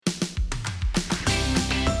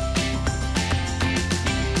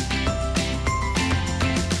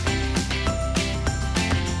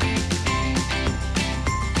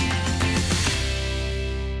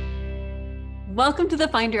Welcome to the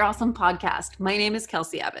Find Your Awesome podcast. My name is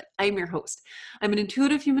Kelsey Abbott. I'm your host. I'm an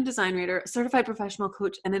intuitive human design reader, certified professional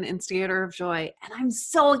coach, and an instigator of joy. And I'm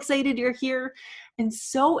so excited you're here and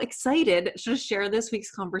so excited to share this week's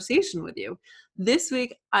conversation with you. This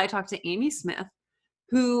week, I talked to Amy Smith,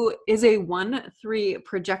 who is a 1-3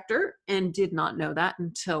 projector and did not know that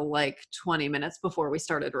until like 20 minutes before we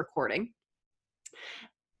started recording.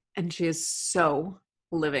 And she is so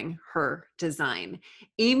living her design.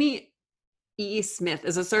 Amy E. Smith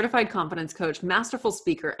is a certified confidence coach, masterful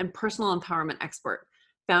speaker, and personal empowerment expert.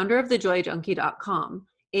 Founder of thejoyjunkie.com,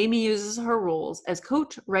 Amy uses her roles as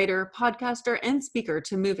coach, writer, podcaster, and speaker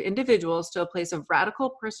to move individuals to a place of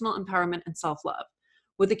radical personal empowerment and self-love.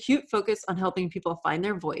 With acute focus on helping people find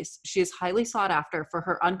their voice, she is highly sought after for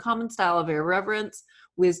her uncommon style of irreverence,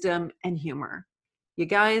 wisdom, and humor. You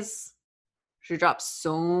guys, she drops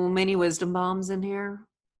so many wisdom bombs in here.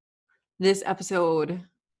 This episode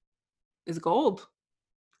is gold.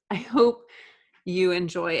 I hope you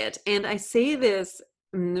enjoy it. And I say this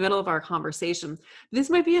in the middle of our conversation.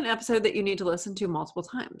 This might be an episode that you need to listen to multiple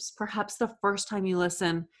times. Perhaps the first time you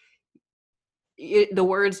listen, the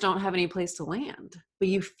words don't have any place to land, but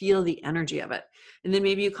you feel the energy of it. And then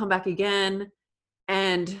maybe you come back again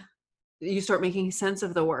and you start making sense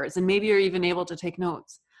of the words. And maybe you're even able to take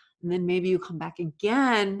notes. And then maybe you come back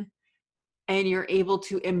again and you're able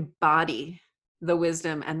to embody the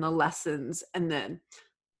wisdom and the lessons and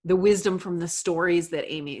the wisdom from the stories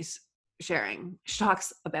that Amy's sharing. She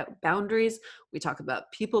talks about boundaries. We talk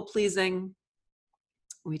about people pleasing.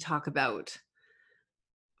 We talk about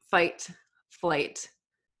fight, flight,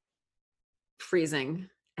 freezing,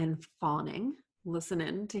 and fawning. Listen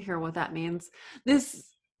in to hear what that means. This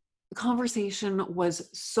conversation was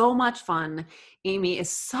so much fun. Amy is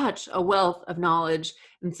such a wealth of knowledge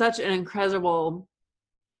and such an incredible,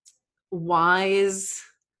 wise,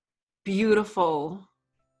 beautiful,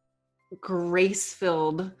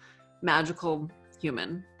 grace-filled, magical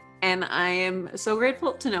human. And I am so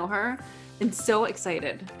grateful to know her and so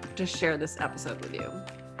excited to share this episode with you.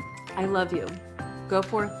 I love you. Go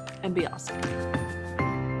forth and be awesome.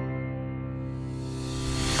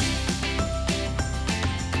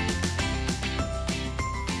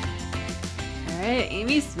 All right,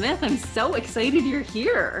 Amy Smith, I'm so excited you're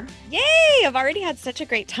here. Yay! I've already had such a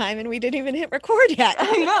great time and we didn't even hit record yet.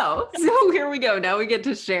 I know. So here we go. Now we get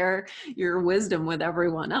to share your wisdom with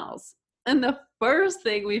everyone else. And the first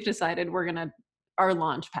thing we've decided our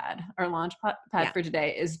launch pad for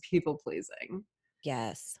today is people pleasing.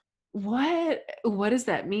 Yes. What does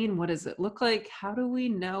that mean? What does it look like? How do we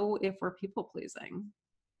know if we're people pleasing?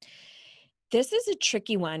 This is a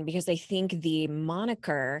tricky one because I think the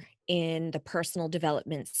moniker in the personal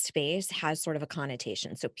development space has sort of a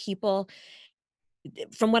connotation. So people,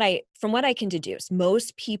 from what I can deduce,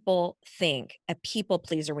 most people think a people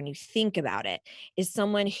pleaser, when you think about it, is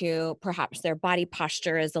someone who perhaps their body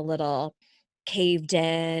posture is a little caved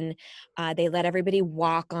in. They let everybody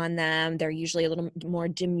walk on them. They're usually a little more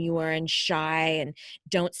demure and shy and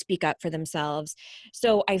don't speak up for themselves.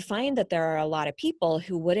 So I find that there are a lot of people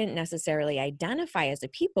who wouldn't necessarily identify as a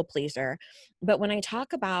people pleaser. But when I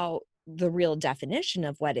talk about the real definition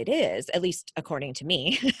of what it is, at least according to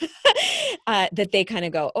me, that they kind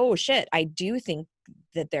of go, oh shit, I do think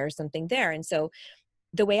that there's something there. And so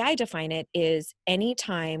the way I define it is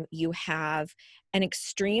anytime you have an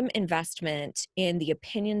extreme investment in the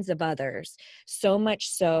opinions of others, so much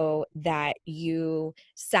so that you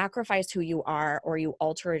sacrifice who you are or you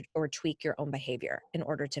alter or tweak your own behavior in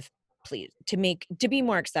order to be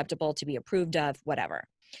more acceptable, to be approved of, whatever.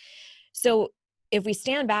 So if we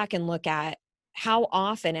stand back and look at how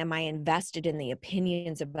often am I invested in the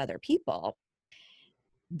opinions of other people,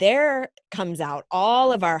 there comes out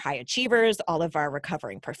all of our high achievers, all of our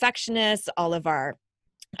recovering perfectionists, all of our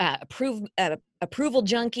approval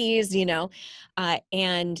junkies,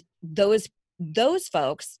 and those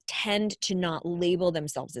folks tend to not label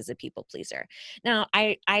themselves as a people pleaser. Now,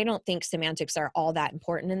 I don't think semantics are all that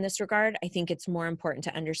important in this regard. I think it's more important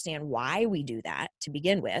to understand why we do that to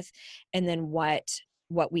begin with, and then what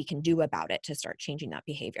we can do about it to start changing that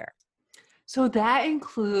behavior. So that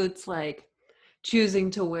includes like choosing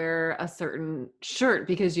to wear a certain shirt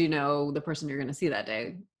because the person you're going to see that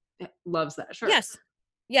day loves that shirt.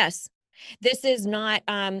 Yes. This is not,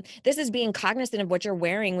 this is being cognizant of what you're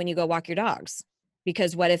wearing when you go walk your dogs,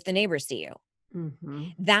 because what if the neighbors see you? Mm-hmm.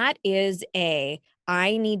 That is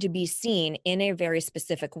I need to be seen in a very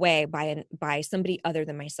specific way by somebody other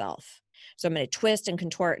than myself. So I'm going to twist and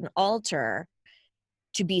contort and alter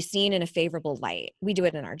to be seen in a favorable light. We do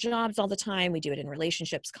it in our jobs all the time. We do it in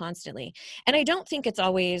relationships constantly. And I don't think it's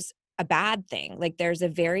always a bad thing. Like there's a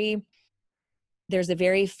very there's a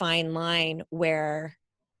very fine line where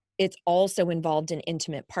it's also involved in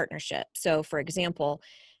intimate partnership. So for example,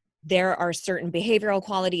 there are certain behavioral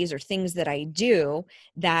qualities or things that I do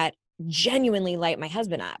that genuinely light my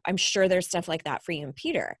husband up. I'm sure there's stuff like that for you and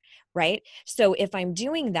Peter, right? So if I'm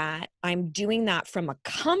doing that from a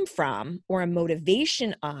come from or a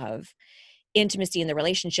motivation of intimacy in the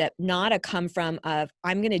relationship, not a come from of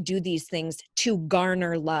I'm going to do these things to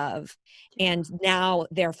garner love. And now,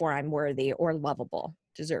 therefore, I'm worthy or lovable,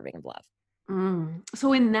 deserving of love.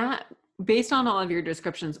 So in that, based on all of your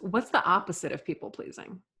descriptions, what's the opposite of people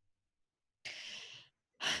pleasing?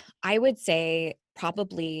 I would say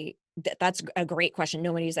probably that's a great question.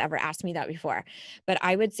 Nobody's ever asked me that before, but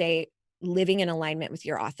I would say living in alignment with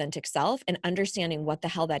your authentic self and understanding what the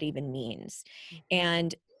hell that even means.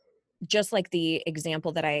 And just like the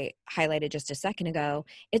example that I highlighted just a second ago,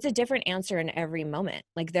 it's a different answer in every moment.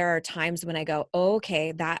 Like there are times when I go, oh,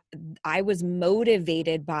 okay, that I was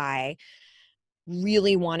motivated by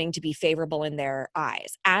really wanting to be favorable in their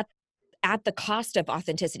eyes at the cost of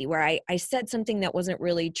authenticity, where I said something that wasn't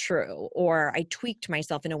really true, or I tweaked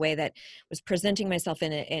myself in a way that was presenting myself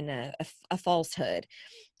in a falsehood,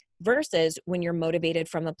 versus when you're motivated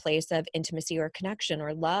from a place of intimacy or connection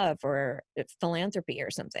or love or philanthropy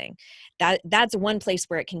or something. That's one place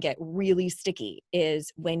where it can get really sticky,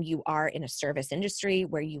 is when you are in a service industry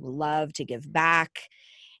where you love to give back.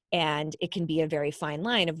 And it can be a very fine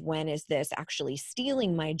line of when is this actually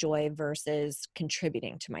stealing my joy versus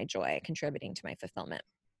contributing to my joy, contributing to my fulfillment.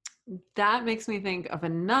 That makes me think of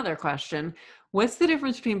another question. What's the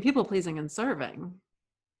difference between people pleasing and serving?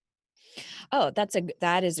 Oh,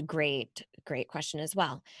 that is a great question as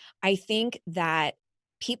well. I think that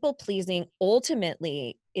people pleasing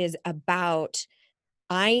ultimately is about,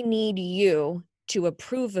 I need you to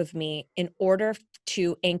approve of me in order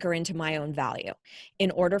to anchor into my own value,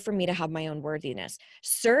 in order for me to have my own worthiness.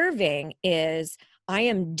 Serving is, I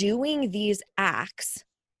am doing these acts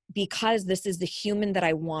because this is the human that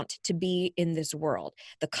I want to be in this world.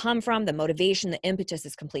 The come from, the motivation, the impetus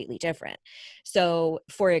is completely different. So,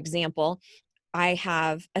 for example, I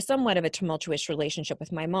have a somewhat of a tumultuous relationship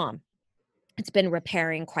with my mom. It's been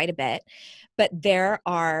repairing quite a bit, but there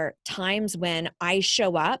are times when I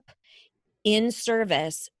show up in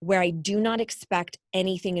service where I do not expect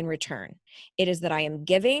anything in return. It is that I am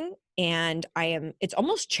giving, and it's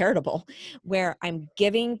almost charitable, where I'm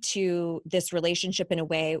giving to this relationship in a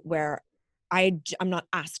way where I'm not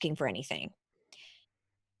asking for anything,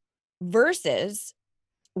 versus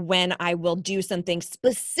when I will do something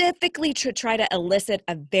specifically to try to elicit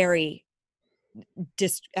a very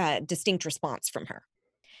distinct response from her,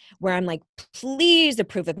 where I'm like, please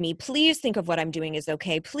approve of me. Please think of what I'm doing is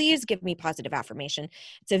okay. Please give me positive affirmation.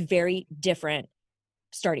 It's a very different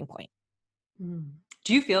starting point.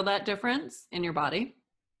 Do you feel that difference in your body?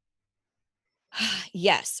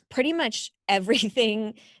 Yes, pretty much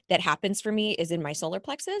everything that happens for me is in my solar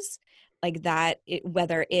plexus. Like that,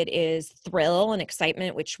 whether it is thrill and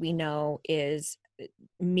excitement, which we know is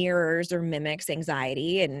mirrors or mimics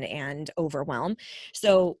anxiety and overwhelm.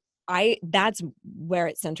 So that's where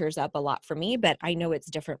it centers up a lot for me, but I know it's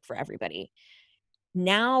different for everybody.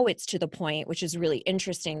 Now it's to the point, which is really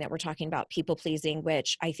interesting, that we're talking about people pleasing,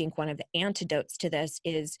 which I think one of the antidotes to this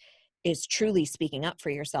is truly speaking up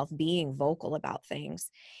for yourself, being vocal about things.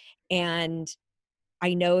 And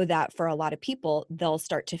I know that for a lot of people, they'll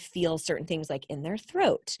start to feel certain things like in their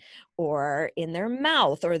throat or in their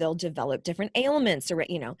mouth, or they'll develop different ailments, or,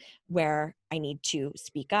 where I need to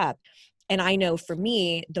speak up. And I know for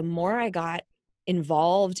me, the more I got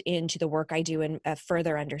involved into the work I do in a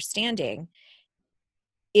further understanding,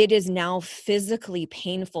 it is now physically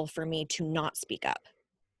painful for me to not speak up,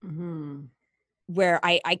 where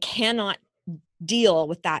I cannot deal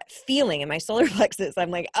with that feeling in my solar plexus. I'm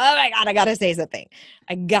like, oh my God, I got to say something.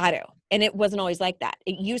 I got to. And it wasn't always like that.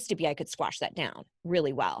 It used to be I could squash that down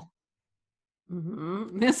really well.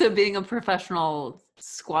 So being a professional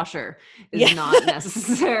squasher is Yeah, not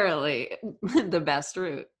necessarily the best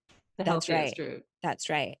route, the that's healthiest right. route. That's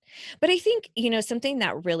right. But I think, something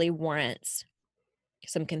that really warrants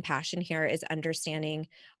some compassion here is understanding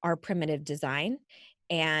our primitive design,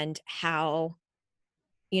 and how,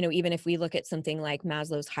 even if we look at something like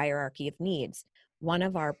Maslow's hierarchy of needs, one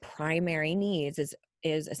of our primary needs is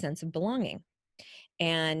a sense of belonging.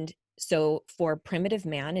 And so for primitive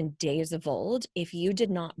man in days of old, if you did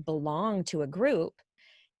not belong to a group,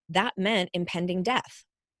 that meant impending death.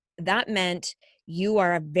 That meant you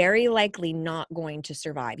are very likely not going to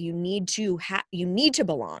survive. You need to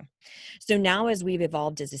belong. So now, as we've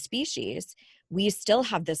evolved as a species, we still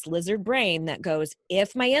have this lizard brain that goes,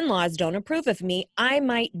 if my in-laws don't approve of me, I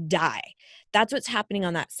might die. That's what's happening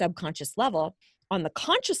on that subconscious level. On the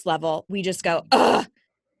conscious level, we just go, ugh,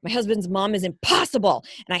 my husband's mom is impossible,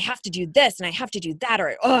 and I have to do this and I have to do that,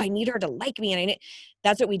 or, oh, I need her to like me. And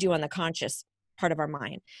that's what we do on the conscious part of our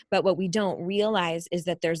mind. But what we don't realize is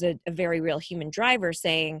that there's a very real human driver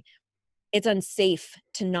saying it's unsafe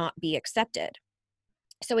to not be accepted.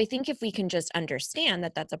 So I think if we can just understand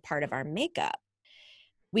that that's a part of our makeup,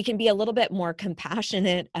 we can be a little bit more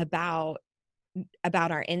compassionate about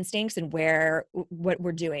our instincts and what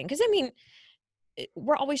we're doing. Because I mean,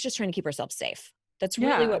 we're always just trying to keep ourselves safe. That's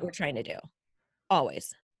really what we're trying to do.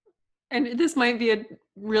 Always. And this might be a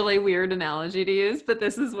really weird analogy to use, but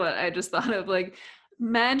this is what I just thought of. Like,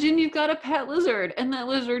 imagine you've got a pet lizard and that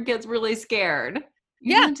lizard gets really scared.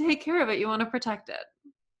 You want to take care of it. You want to protect it.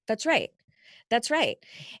 That's right. That's right.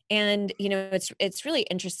 And, you know, it's really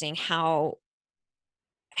interesting how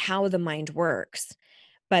the mind works.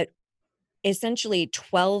 But essentially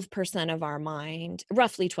 12% of our mind,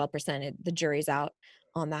 roughly 12%, the jury's out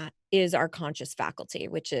on that, is our conscious faculty,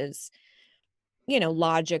 which is, you know,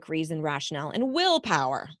 logic, reason, rationale, and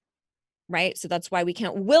willpower, right? So that's why we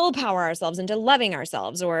can't willpower ourselves into loving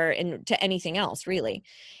ourselves or into anything else, really.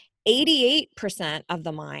 88% of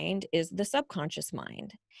the mind is the subconscious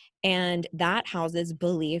mind, and that houses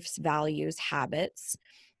beliefs, values, habits,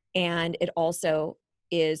 and it also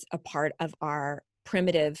is a part of our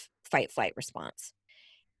primitive fight flight response.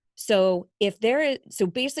 So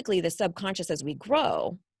basically the subconscious, as we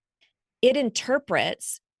grow, it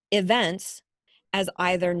interprets events as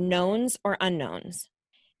either knowns or unknowns.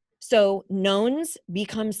 So knowns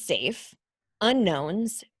become safe,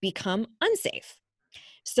 unknowns become unsafe.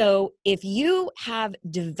 So if you have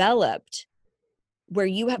developed where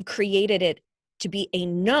you have created it to be a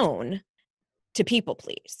known to people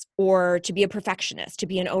please, or to be a perfectionist, to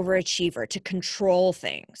be an overachiever, to control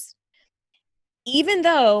things, even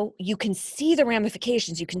though you can see the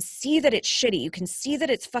ramifications, you can see that it's shitty, you can see that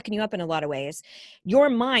it's fucking you up in a lot of ways, your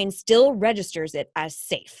mind still registers it as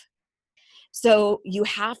safe. So you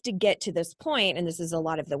have to get to this point, and this is a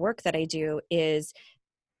lot of the work that I do, is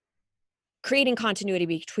creating continuity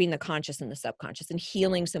between the conscious and the subconscious and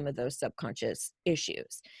healing some of those subconscious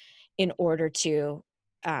issues in order to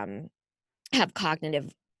have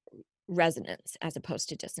cognitive resonance as opposed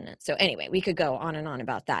to dissonance. So anyway, we could go on and on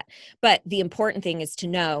about that. But the important thing is to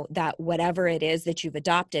know that whatever it is that you've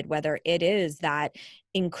adopted, whether it is that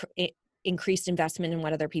increased investment in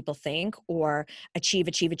what other people think, or achieve,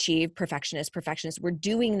 perfectionist, we're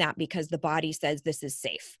doing that because the body says this is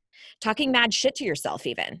safe. Talking mad shit to yourself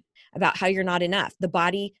even about how you're not enough. The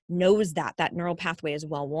body knows that neural pathway is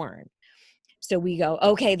well worn. So we go,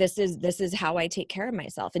 okay, this is how I take care of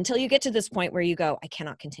myself, until you get to this point where you go, I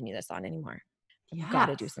cannot continue this on anymore. I've got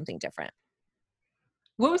to do something different.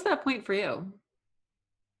 What was that point for you?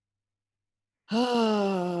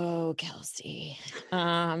 Oh, Kelsey.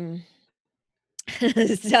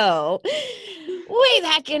 So way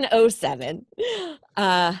back in 2007,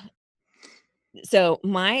 so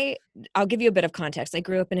I'll give you a bit of context. I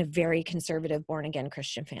grew up in a very conservative, born again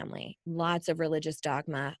Christian family, lots of religious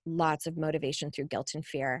dogma, lots of motivation through guilt and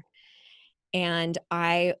fear. And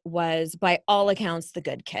I was, by all accounts, the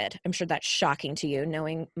good kid. I'm sure that's shocking to you,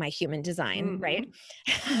 knowing my human design, right?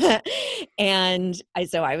 And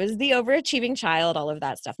so I was the overachieving child, all of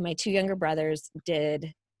that stuff. My two younger brothers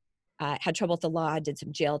had trouble with the law, did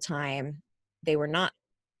some jail time. They were not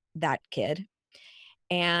that kid.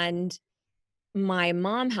 And my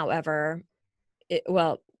mom, however,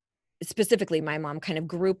 specifically my mom kind of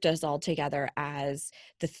grouped us all together as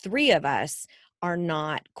the three of us are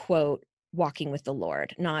not, quote, walking with the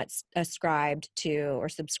Lord, not ascribed to, or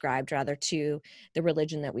subscribed rather, to the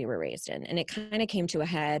religion that we were raised in. And it kind of came to a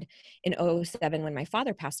head in 2007 when my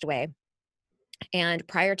father passed away. And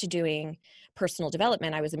prior to doing personal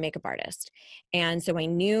development, I was a makeup artist. And so I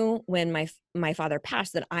knew when my father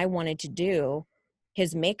passed that I wanted to do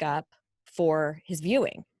his makeup for his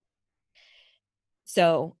viewing.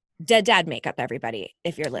 So dead dad makeup, everybody,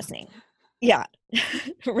 if you're listening. Yeah.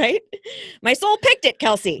 Right? My soul picked it,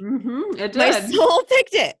 Kelsey. It did. My soul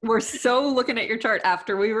picked it. We're so looking at your chart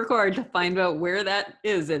after we record to find out where that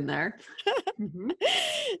is in there.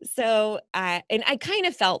 So, and I kind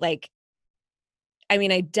of felt like, I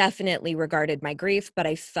mean, I definitely regarded my grief, but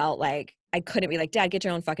I felt like I couldn't be like, Dad, get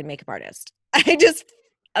your own fucking makeup artist.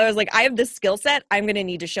 I was like, I have this skill set. I'm going to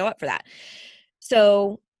need to show up for that.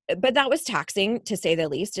 So, but that was taxing, to say the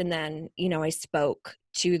least. And then, you know, I spoke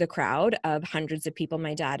to the crowd of hundreds of people.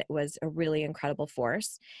 My dad was a really incredible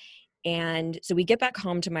force. And so we get back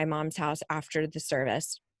home to my mom's house after the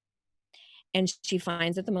service. And she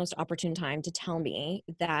finds it the most opportune time to tell me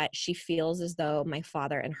that she feels as though my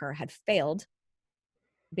father and her had failed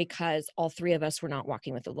because all three of us were not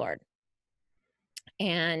walking with the Lord.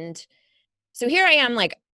 And so here I am,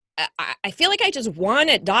 like, I feel like I just won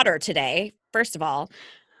at daughter today. First of all,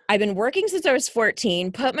 I've been working since I was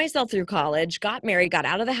 14, put myself through college, got married, got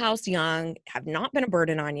out of the house young, have not been a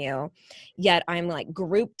burden on you. Yet I'm like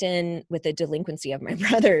grouped in with the delinquency of my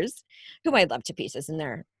brothers, who I love to pieces, and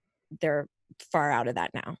they're far out of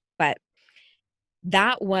that now. But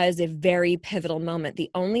that was a very pivotal moment.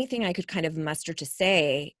 The only thing I could kind of muster to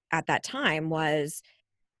say at that time was,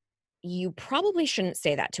 you probably shouldn't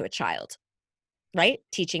say that to a child, right?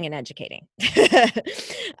 Teaching and educating,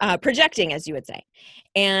 projecting, as you would say.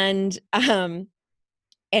 And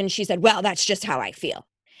she said, well, that's just how I feel.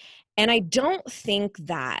 And I don't think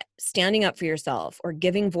that standing up for yourself or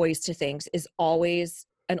giving voice to things is always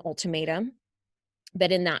an ultimatum.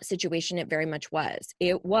 But in that situation, it very much was.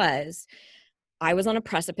 I was on a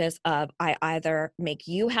precipice of, I either make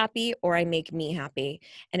you happy or I make me happy.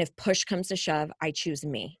 And if push comes to shove, I choose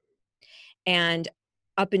me. And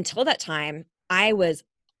up until that time, I was,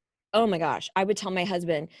 oh my gosh, I would tell my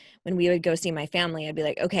husband when we would go see my family, I'd be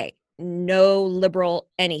like, okay, no liberal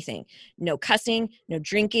anything, no cussing, no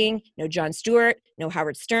drinking, no Jon Stewart, no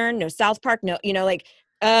Howard Stern, no South Park, no,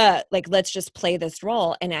 let's just play this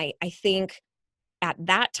role. And I think at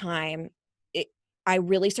that time, I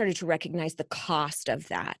really started to recognize the cost of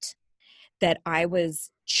that I was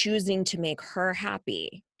choosing to make her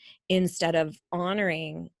happy instead of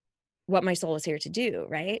honoring what my soul is here to do,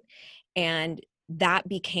 right? And that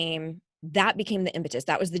became the impetus.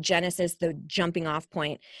 That was the genesis, the jumping off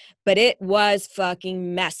point. But it was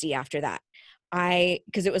fucking messy after that.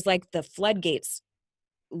 Because it was like the floodgates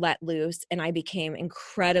let loose, and I became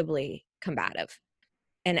incredibly combative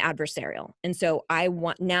and adversarial. And so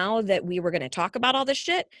now that we were going to talk about all this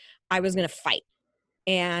shit, I was going to fight.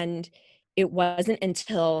 And it wasn't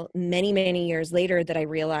until many, many years later that I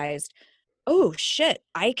realized, oh shit,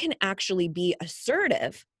 I can actually be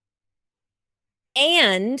assertive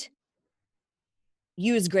and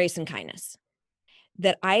use grace and kindness.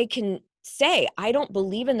 That I can say, I don't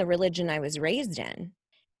believe in the religion I was raised in,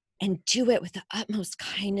 and do it with the utmost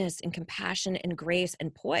kindness and compassion and grace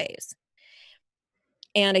and poise.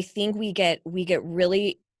 And I think we get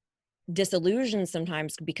really disillusioned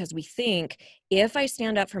sometimes because we think, if I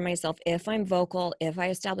stand up for myself, if I'm vocal, if I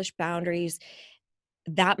establish boundaries,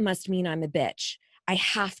 that must mean I'm a bitch. I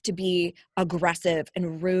have to be aggressive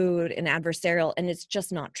and rude and adversarial, and it's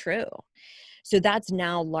just not true. So that's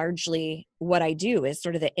now largely what I do, is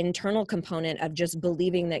sort of the internal component of just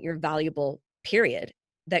believing that you're valuable, period,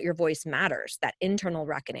 that your voice matters, that internal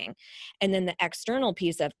reckoning. And then the external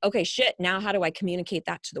piece of, okay, shit, now how do I communicate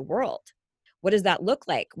that to the world? What does that look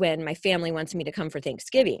like when my family wants me to come for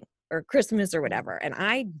Thanksgiving or Christmas or whatever, and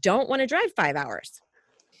I don't want to drive 5 hours?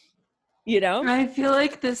 I feel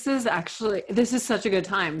like this is such a good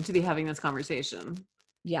time to be having this conversation.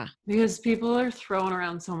 Yeah. Because people are throwing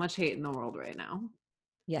around so much hate in the world right now.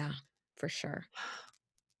 Yeah, for sure.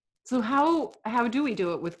 So how do we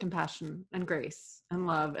do it with compassion and grace and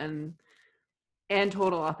love and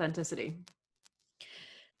total authenticity?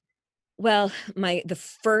 Well, the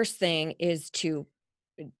first thing is to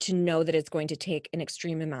know that it's going to take an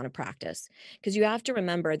extreme amount of practice, because you have to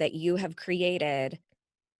remember that you have created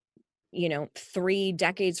 3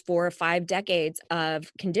 decades, 4 or 5 decades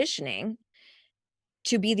of conditioning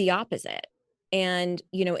to be the opposite. And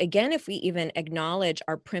again, if we even acknowledge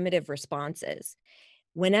our primitive responses,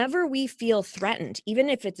 whenever we feel threatened, even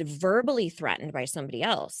if it's verbally threatened by somebody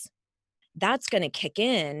else, that's going to kick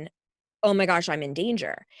in. Oh my gosh, I'm in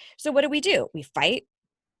danger. So what do? We fight,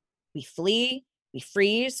 we flee, we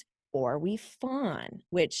freeze, or we fawn,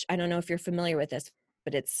 which I don't know if you're familiar with this,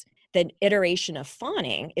 but it's the iteration of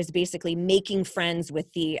fawning is basically making friends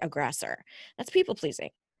with the aggressor. That's people pleasing.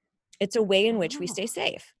 It's a way in which we stay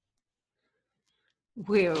safe.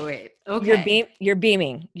 Wait. Okay. You're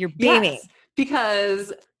beaming. You're beaming. Yes,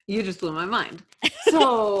 because you just blew my mind.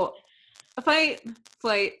 So fight,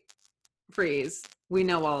 flight, freeze. We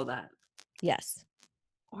know all of that. Yes.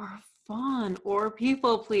 Or fawn, or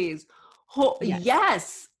people please. Yes.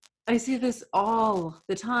 Yes. I see this all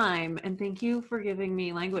the time. And thank you for giving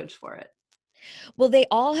me language for it. Well, they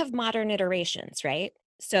all have modern iterations, right?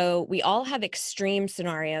 So we all have extreme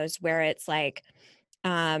scenarios where it's like,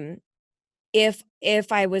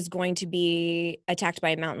 if I was going to be attacked by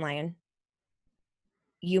a mountain lion,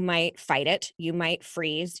 you might fight it, you might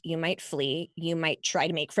freeze, you might flee, you might try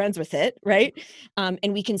to make friends with it, right?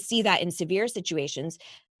 And we can see that in severe situations.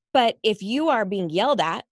 But if you are being yelled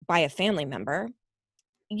at by a family member,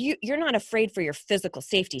 you're not afraid for your physical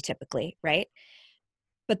safety typically, right?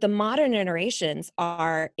 But the modern iterations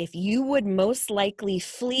are, if you would most likely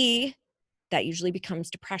flee, that usually becomes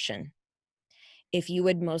depression. If you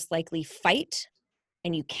would most likely fight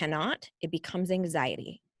and you cannot, it becomes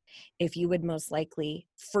anxiety. If you would most likely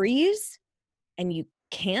freeze and you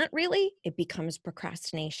can't really, it becomes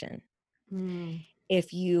procrastination. Mm.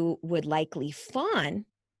 If you would likely fawn,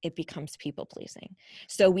 it becomes people pleasing.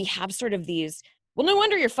 So we have sort of these, well, no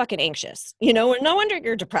wonder you're fucking anxious, or no wonder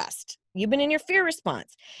you're depressed. You've been in your fear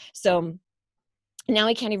response. So now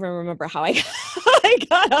I can't even remember how I, I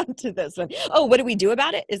got onto this one. Oh, what do we do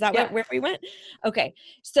about it? Is that where we went? Okay.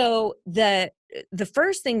 So the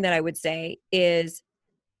first thing that I would say is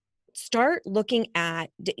start looking at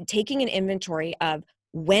taking an inventory of,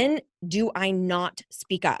 when do I not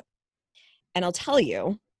speak up? And I'll tell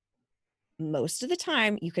you, most of the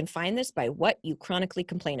time you can find this by what you chronically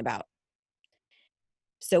complain about.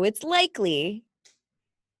 So it's likely,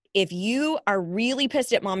 if you are really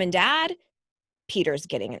pissed at mom and dad, Peter's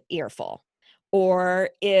getting an earful. Or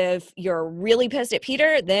if you're really pissed at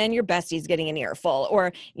Peter, then your bestie's getting an earful.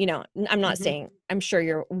 Or, I'm not saying, I'm sure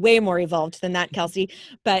you're way more evolved than that, Kelsey,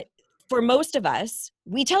 but for most of us,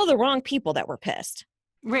 we tell the wrong people that we're pissed.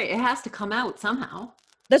 Right. It has to come out somehow.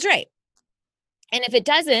 That's right. And if it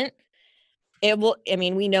doesn't,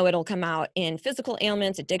 we know it'll come out in physical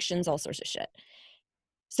ailments, addictions, all sorts of shit.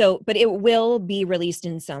 So, but it will be released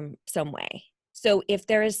in some way. So if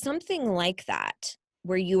there is something like that,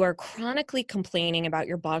 where you are chronically complaining about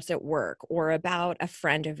your boss at work or about a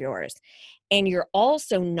friend of yours, and you're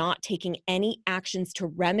also not taking any actions to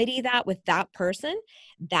remedy that with that person,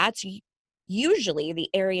 that's usually the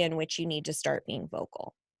area in which you need to start being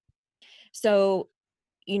vocal. So,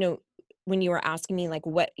 when you were asking me like,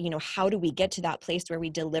 what, how do we get to that place where we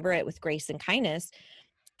deliver it with grace and kindness?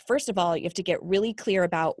 First of all, you have to get really clear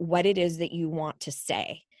about what it is that you want to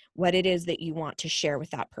say, what it is that you want to share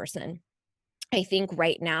with that person. I think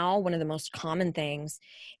right now, one of the most common things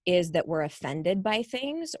is that we're offended by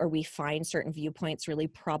things, or we find certain viewpoints really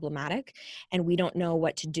problematic, and we don't know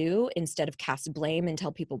what to do instead of cast blame and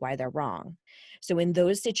tell people why they're wrong. So in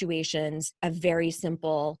those situations, a very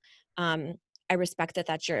simple, I respect that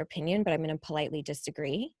that's your opinion, but I'm going to politely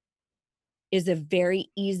disagree, is a very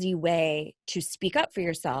easy way to speak up for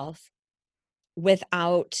yourself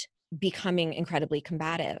without becoming incredibly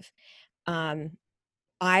combative.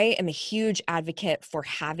 I am a huge advocate for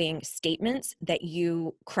having statements that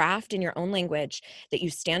you craft in your own language, that you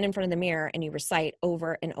stand in front of the mirror and you recite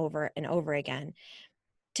over and over and over again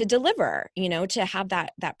to deliver, to have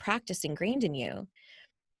that practice ingrained in you.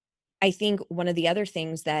 I think one of the other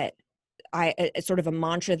things that sort of a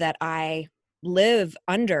mantra that I live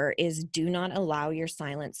under is, do not allow your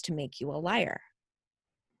silence to make you a liar.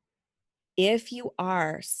 If you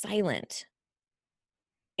are silent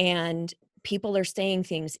and people are saying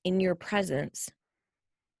things in your presence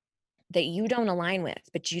that you don't align with,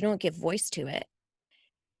 but you don't give voice to it,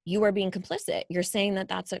 you are being complicit. You're saying that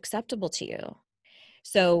that's acceptable to you.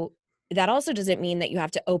 So that also doesn't mean that you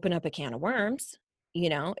have to open up a can of worms.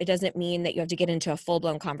 It doesn't mean that you have to get into a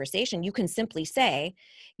full-blown conversation. You can simply say,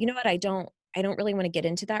 you know what, I don't really want to get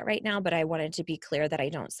into that right now, but I wanted to be clear that I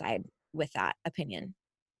don't side with that opinion.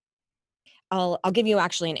 I'll give you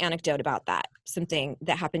actually an anecdote about that, something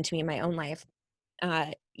that happened to me in my own life.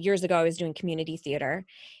 Years ago, I was doing community theater,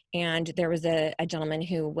 and there was a gentleman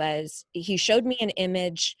he showed me an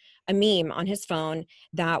image, a meme on his phone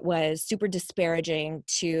that was super disparaging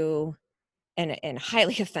to and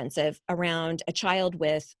highly offensive around a child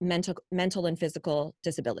with mental and physical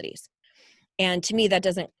disabilities. And to me, that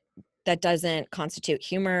doesn't constitute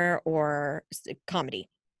humor or comedy.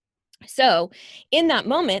 So in that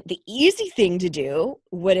moment, the easy thing to do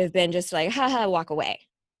would have been just like, haha, walk away.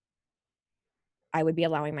 I would be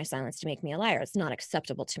allowing my silence to make me a liar. It's not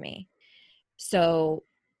acceptable to me. So,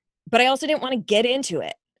 but I also didn't want to get into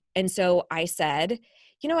it. And so I said,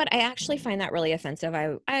 you know what? I actually find that really offensive.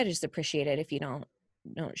 I just appreciate it if you don't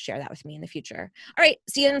share that with me in the future. All right.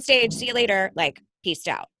 See you on stage. See you later. Like, peace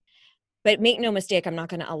out. But make no mistake, I'm not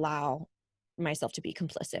going to allow myself to be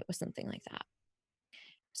complicit with something like that.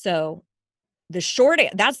 So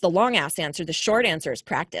that's the long ass answer. The short answer is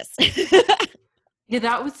practice.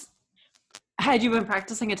 Yeah, had you been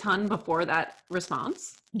practicing a ton before that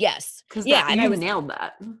response? Yes. Because yeah, and you nailed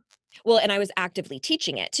that. Well, and I was actively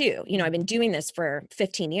teaching it too. I've been doing this for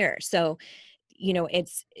 15 years. So,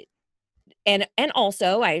 and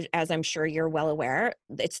also, as I'm sure you're well aware,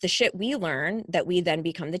 it's the shit we learn that we then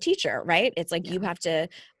become the teacher, right? It's like, you have to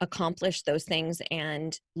accomplish those things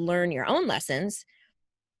and learn your own lessons.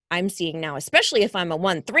 I'm seeing now, especially if I'm a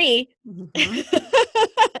 1-3,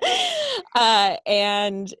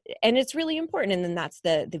 And it's really important. And then that's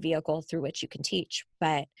the vehicle through which you can teach.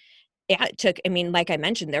 But yeah, it took, I mean, like I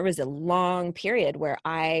mentioned, there was a long period where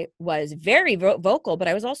I was very vocal, but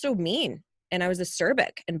I was also mean and I was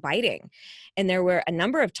acerbic and biting. And there were a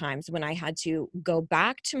number of times when I had to go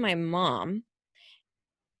back to my mom,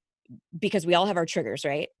 because we all have our triggers,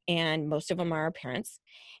 right? And most of them are our parents.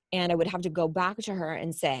 And I would have to go back to her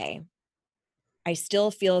and say, I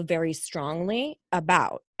still feel very strongly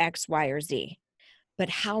about X, Y, or Z, but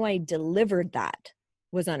how I delivered that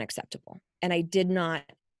was unacceptable. And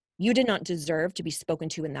you did not deserve to be spoken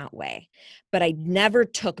to in that way. But I never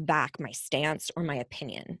took back my stance or my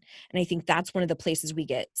opinion. And I think that's one of the places we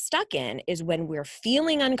get stuck in, is when we're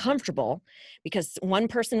feeling uncomfortable because one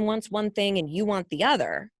person wants one thing and you want the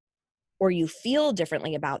other, or you feel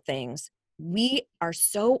differently about things. We are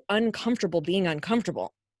so uncomfortable being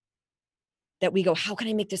uncomfortable that we go, how can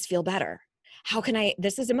I make this feel better?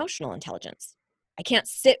 This is emotional intelligence. I can't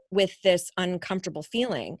sit with this uncomfortable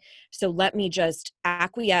feeling. So let me just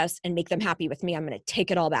acquiesce and make them happy with me. I'm going to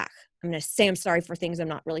take it all back. I'm going to say I'm sorry for things I'm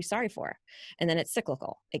not really sorry for. And then it's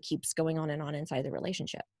cyclical. It keeps going on and on inside the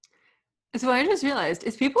relationship. So I just realized,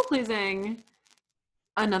 is people pleasing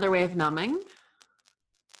another way of numbing?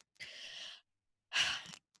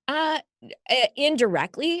 Uh,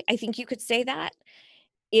 Indirectly, I think you could say that.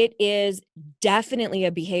 It is definitely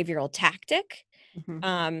a behavioral tactic.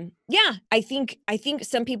 Mm-hmm. Yeah, I think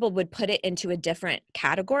some people would put it into a different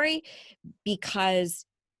category, because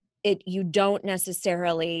you don't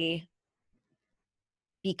necessarily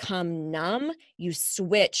become numb, you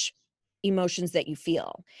switch emotions that you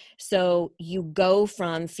feel. So you go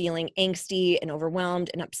from feeling angsty and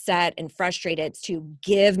overwhelmed and upset and frustrated to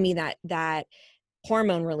give me that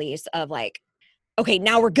hormone release of like, okay,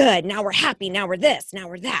 now we're good, now we're happy, now we're this, now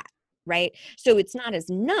we're that, right? So it's not as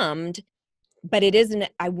numbed, but it isn't,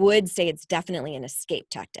 I would say it's definitely an escape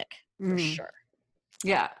tactic for Mm. sure.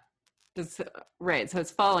 Yeah. That's right. So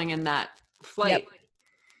it's falling in that Yep. flight.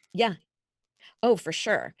 Yeah. Oh, for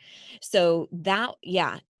sure. So that,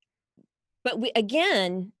 yeah. But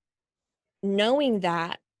again, knowing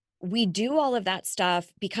that we do all of that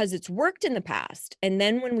stuff because it's worked in the past. And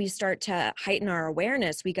then when we start to heighten our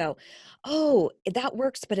awareness, we go, oh, that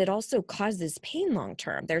works, but it also causes pain long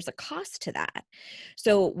term. There's a cost to that.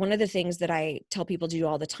 So one of the things that I tell people to do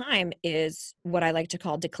all the time is what I like to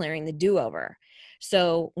call declaring the do-over.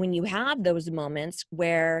 So when you have those moments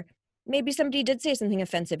where maybe somebody did say something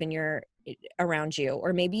offensive in your around you,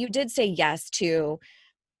 or maybe you did say yes to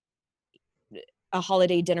a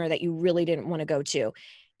holiday dinner that you really didn't want to go to,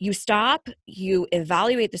 you stop, you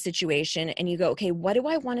evaluate the situation, and you go, okay, what do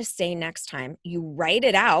I want to say next time? You write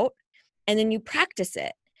it out and then you practice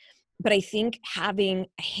it. But I think having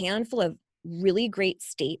a handful of really great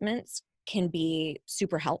statements can be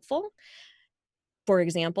super helpful. For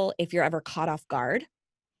example, if you're ever caught off guard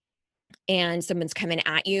and someone's coming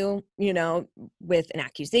at you, with an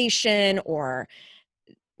accusation, or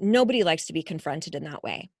nobody likes to be confronted in that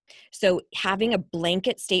way. So having a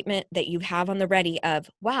blanket statement that you have on the ready of,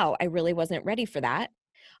 wow, I really wasn't ready for that.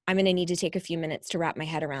 I'm going to need to take a few minutes to wrap my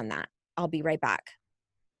head around that. I'll be right back.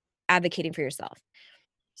 Advocating for yourself.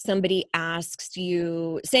 Somebody asks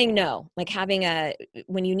you, saying no, like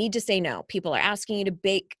when you need to say no, people are asking you to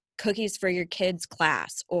bake cookies for your kids'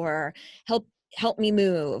 class, or help me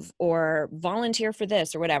move, or volunteer for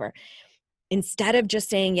this or whatever. Instead of just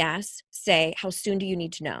saying yes, say, how soon do you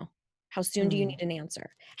need to know? How soon do you Mm. need an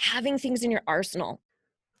answer? Having things in your arsenal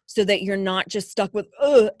so that you're not just stuck with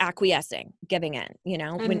acquiescing, giving in,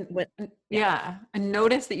 And yeah, yeah, and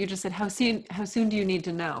notice that you just said, how soon do you need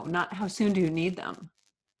to know? Not how soon do you need them?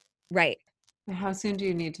 right. But how soon do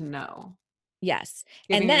you need to know? Yes.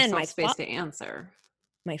 And Giving then yourself space to answer.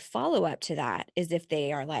 my follow-up to that is, if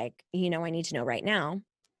they are like, I need to know right now,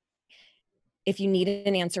 if you need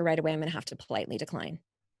an answer right away, I'm going to have to politely decline.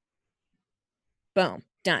 Boom,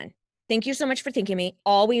 done. Thank you so much for thinking of me.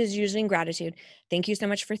 Always using gratitude. Thank you so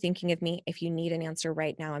much for thinking of me. If you need an answer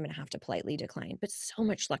right now, I'm going to have to politely decline. But so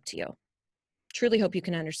much luck to you. Truly hope you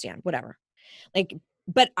can understand. Whatever. Like,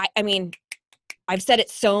 but I mean, I've said it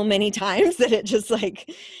so many times that it just like,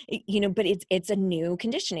 but it's a new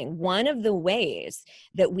conditioning. One of the ways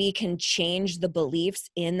that we can change the beliefs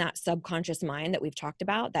in that subconscious mind that we've talked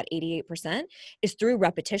about, that 88%, is through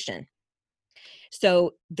repetition.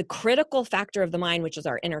 So the critical factor of the mind, which is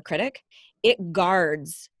our inner critic, it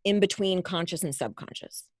guards in between conscious and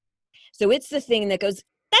subconscious. So it's the thing that goes,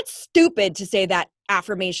 that's stupid to say that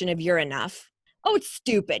affirmation of you're enough. Oh, it's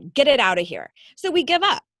stupid. Get it out of here. So we give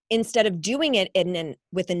up instead of doing it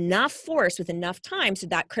with enough force, with enough time. So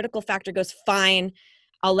that critical factor goes, fine,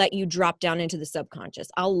 I'll let you drop down into the subconscious.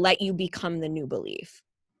 I'll let you become the new belief.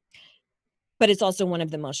 But it's also one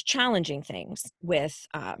of the most challenging things with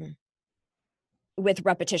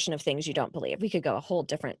repetition of things you don't believe. We could go a whole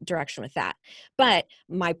different direction with that. But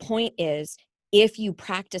my point is, if you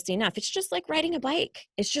practice enough, it's just like riding a bike.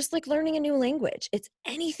 It's just like learning a new language. It's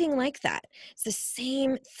anything like that. It's the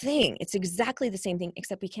same thing. It's exactly the same thing,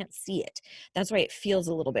 except we can't see it. That's why it feels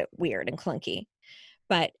a little bit weird and clunky.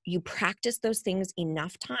 But you practice those things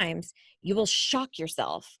enough times, you will shock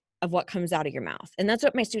yourself of what comes out of your mouth. And that's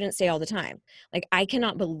what my students say all the time. Like, I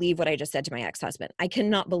cannot believe what I just said to my ex-husband. I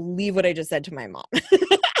cannot believe what I just said to my mom.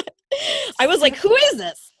 I was like, who is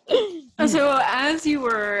this? So as you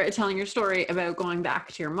were telling your story about going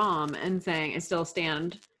back to your mom and saying, I still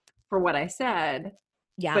stand for what I said,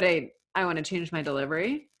 Yeah. but I want to change my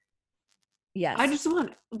delivery. Yes. I just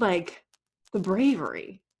want like the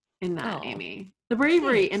bravery in that, Oh, Amy. The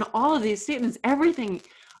bravery thanks. in all of these statements, everything,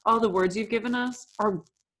 all the words you've given us are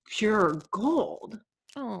pure gold.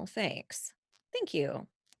 Oh, thanks. Thank you.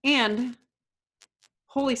 And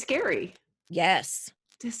holy scary Yes.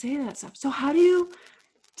 to say that stuff. So how do you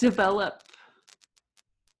develop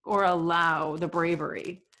or allow the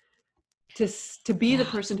bravery to be the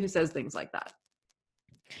Yeah. person who says things like that?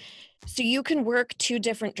 So you can work two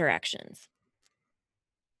different directions.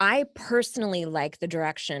 I personally like the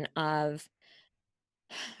direction of,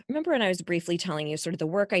 remember when I was briefly telling you sort of the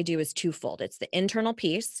work I do is twofold. It's the internal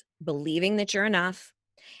piece, believing that you're enough,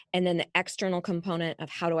 and then the external component of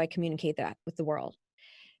how do I communicate that with the world.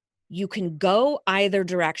 You can go either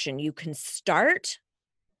direction. You can start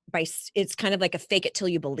by, it's kind of like a fake it till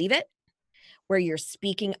you believe it, where you're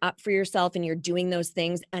speaking up for yourself and you're doing those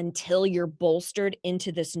things until you're bolstered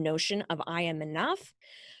into this notion of I am enough.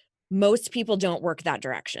 Most people don't work that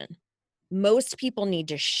direction. Most people need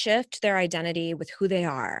to shift their identity with who they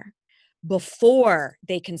are before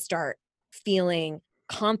they can start feeling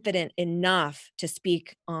confident enough to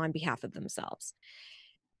speak on behalf of themselves.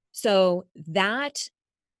 So that,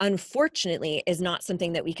 unfortunately, is not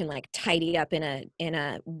something that we can like tidy up in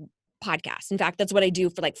a podcast. In fact, that's what I do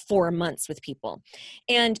for like 4 months with people.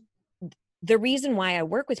 And the reason why I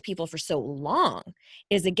work with people for so long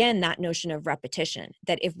is, again, that notion of repetition,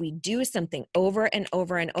 that if we do something over and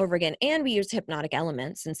over and over again, and we use hypnotic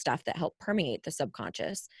elements and stuff that help permeate the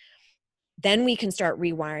subconscious, then we can start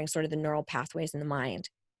rewiring sort of the neural pathways in the mind.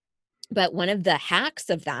 But one of the hacks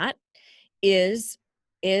of that is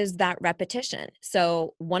that repetition.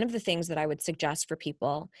 So one of the things that I would suggest for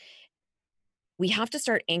people, we have to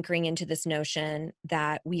start anchoring into this notion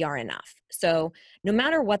that we are enough. So no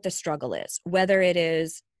matter what the struggle is, whether it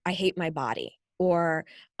is, I hate my body, or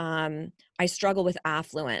I struggle with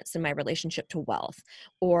affluence in my relationship to wealth,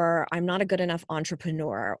 or I'm not a good enough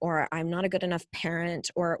entrepreneur, or I'm not a good enough parent,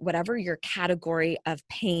 or whatever your category of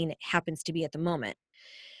pain happens to be at the moment.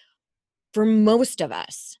 For most of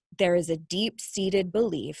us, there is a deep-seated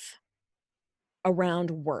belief around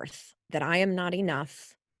worth, that I am not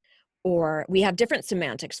enough, or we have different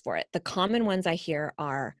semantics for it. The common ones I hear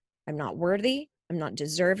are, I'm not worthy, I'm not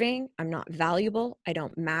deserving, I'm not valuable, I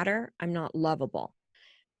don't matter, I'm not lovable.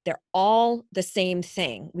 They're all the same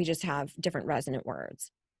thing. We just have different resonant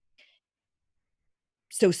words.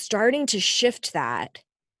 So starting to shift that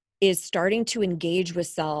is starting to engage with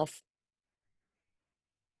self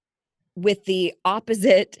with the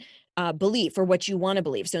opposite belief, or what you want to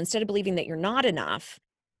believe. So instead of believing that you're not enough,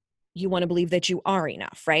 you want to believe that you are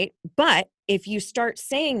enough, right? But if you start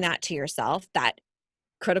saying that to yourself, that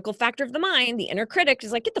critical factor of the mind, the inner critic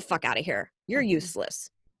is like, get the fuck out of here. You're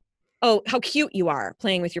useless. Oh, how cute you are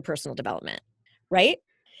playing with your personal development, right?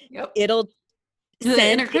 Yep. It'll The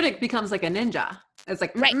send, inner critic becomes like a ninja. It's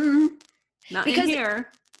like, right. not in Because here.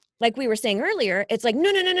 like we were saying earlier, it's like,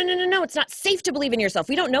 no, no, no, no, no, no, no. It's not safe to believe in yourself.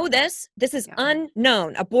 We don't know this. This is Yeah,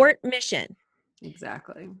 unknown. Abort mission.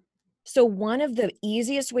 exactly. So one of the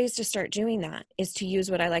easiest ways to start doing that is to use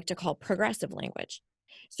what I like to call progressive language.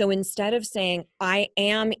 So instead of saying, I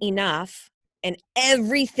am enough, and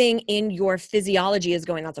everything in your physiology is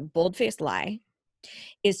going, that's a bold-faced lie,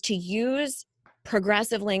 is to use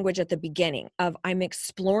progressive language at the beginning of, I'm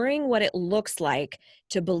exploring what it looks like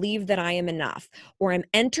to believe that I am enough, or I'm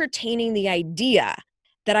entertaining the idea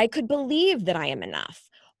that I could believe that I am enough,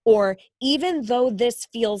 or even though this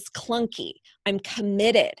feels clunky, I'm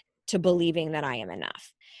committed to believing that I am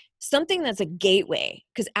enough. Something that's a gateway,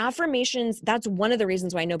 because affirmations, that's one of the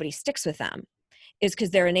reasons why nobody sticks with them, is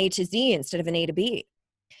because they're an A to Z instead of an A to B.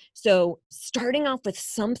 So starting off with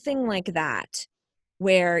something like that,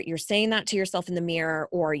 where you're saying that to yourself in the mirror,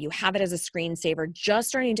 or you have it as a screensaver, just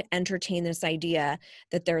starting to entertain this idea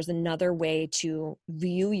that there's another way to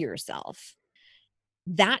view yourself,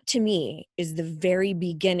 That to me is the very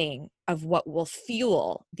beginning of what will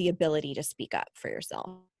fuel the ability to speak up for yourself.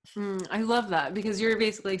 I love that, because you're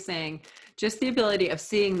basically saying just the ability of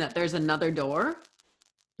seeing that there's another door.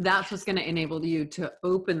 That's what's going to enable you to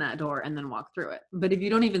open that door and then walk through it. But if you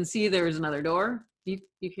don't even see there's another door, you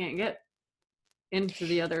can't get into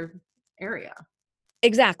the other area.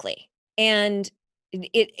 Exactly. And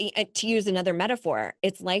to use another metaphor,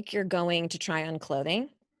 it's like you're going to try on clothing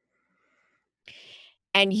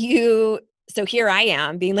and so here I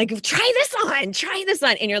am being like, try this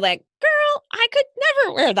on. And you're like, girl, I could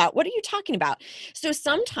never wear that. What are you talking about? So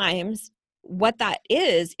sometimes what that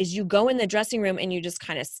is you go in the dressing room and you just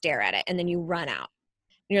kind of stare at it and then you run out.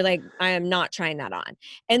 And you're like, I am not trying that on.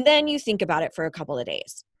 And then you think about it for a couple of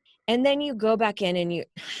days. And then you go back in and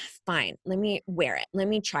fine, let me wear it. Let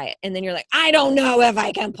me try it. And then you're like, I don't know if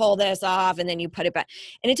I can pull this off. And then you put it back.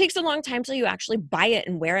 And it takes a long time till you actually buy it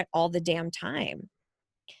and wear it all the damn time.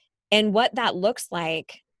 And what that looks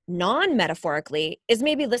like non-metaphorically is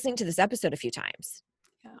maybe listening to this episode a few times.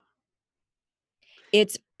 Yeah.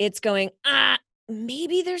 It's going,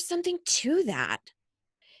 maybe there's something to that.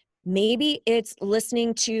 Maybe it's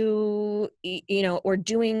listening to, or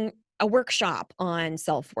doing a workshop on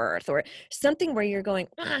self-worth or something where you're going,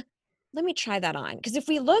 let me try that on. Because if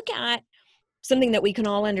we look at something that we can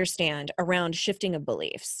all understand around shifting of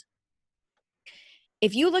beliefs,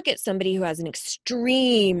 if you look at somebody who has an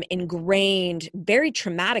extreme, ingrained, very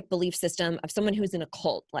traumatic belief system of someone who's in a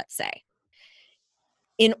cult, let's say,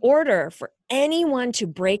 in order for anyone to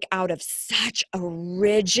break out of such a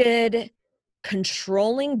rigid,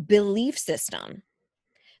 controlling belief system,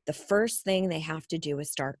 the first thing they have to do is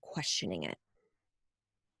start questioning it.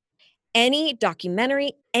 Any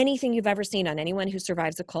documentary, anything you've ever seen on anyone who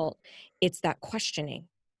survives a cult, it's that questioning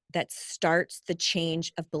that starts the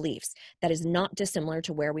change of beliefs. That is not dissimilar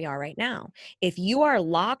to where we are right now. If you are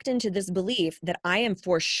locked into this belief that I am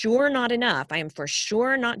for sure not enough, I am for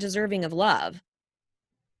sure not deserving of love,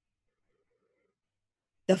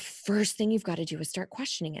 the first thing you've got to do is start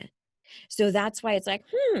questioning it. So that's why it's like,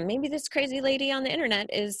 maybe this crazy lady on the internet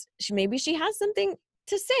maybe she has something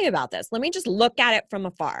to say about this. Let me just look at it from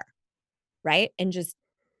afar, right? And just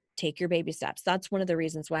take your baby steps. That's one of the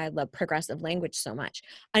reasons why I love progressive language so much.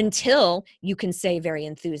 Until you can say very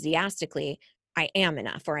enthusiastically, I am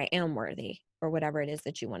enough, or I am worthy, or whatever it is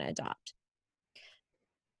that you want to adopt.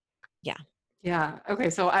 Yeah. Yeah. Okay.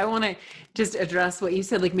 So I want to just address what you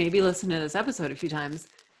said, like maybe listen to this episode a few times.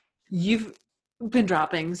 You've been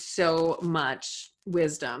dropping so much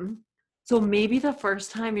wisdom. So maybe the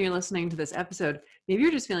first time you're listening to this episode, maybe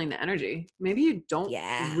you're just feeling the energy. Maybe you don't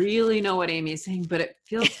really know what Amy's saying, but it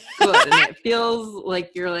feels good. And it feels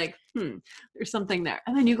like you're like, there's something there.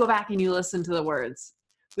 And then you go back and you listen to the words,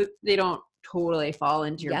 but they don't totally fall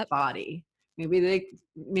into your body. Maybe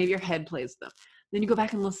your head plays them. Then you go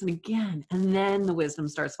back and listen again. And then the wisdom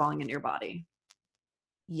starts falling into your body.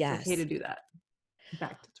 Yes. It's okay to do that. In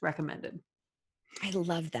fact, it's recommended. I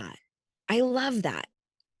love that. I love that.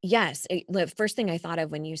 Yes. The first thing I thought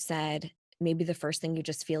of when you said maybe the first thing you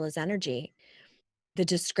just feel is energy, the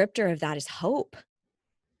descriptor of that is hope.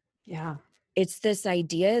 Yeah. It's this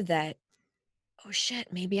idea that, oh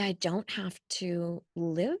shit, maybe I don't have to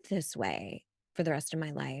live this way for the rest of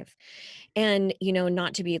my life. And,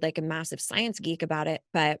 not to be like a massive science geek about it,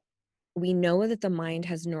 but we know that the mind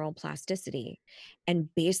has neural plasticity.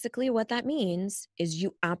 And basically what that means is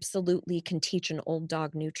you absolutely can teach an old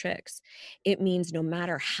dog new tricks. It means no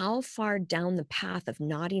matter how far down the path of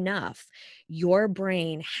not enough, your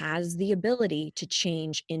brain has the ability to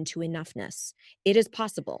change into enoughness. It is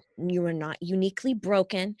possible. You are not uniquely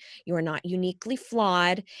broken. You are not uniquely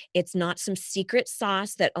flawed. It's not some secret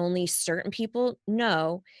sauce that only certain people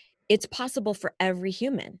know. It's possible for every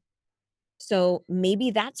human. So maybe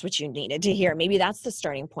that's what you needed to hear. Maybe that's the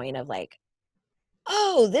starting point of like,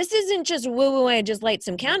 oh, this isn't just woo-woo, I just light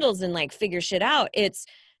some candles and like figure shit out. It's,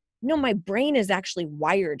 no, my brain is actually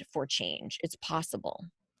wired for change. It's possible.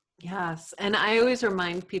 Yes. And I always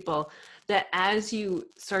remind people that as you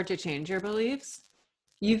start to change your beliefs,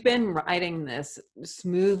 you've been riding this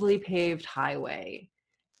smoothly paved highway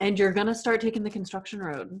and you're going to start taking the construction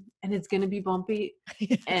road, and it's going to be bumpy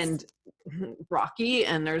and rocky,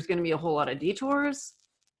 and there's going to be a whole lot of detours,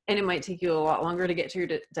 and it might take you a lot longer to get to your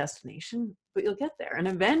destination, but you'll get there. And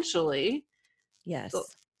eventually,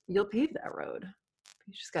 you'll pave that road.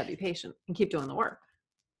 You just got to be patient and keep doing the work.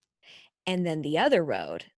 And then the other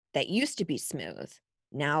road that used to be smooth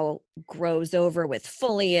now grows over with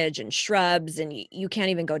foliage and shrubs, and you can't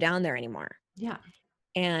even go down there anymore. Yeah.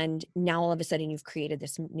 And now all of a sudden you've created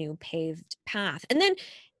this new paved path. And then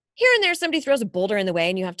here and there somebody throws a boulder in the way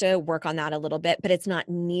and you have to work on that a little bit, but it's not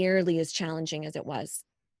nearly as challenging as it was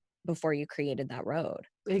before you created that road.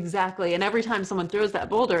 Exactly. And every time someone throws that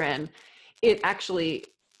boulder in, it actually,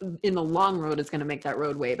 in the long road, is going to make that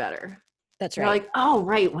road way better. That's You're right. like, oh,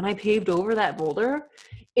 right. When I paved over that boulder,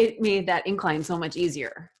 it made that incline so much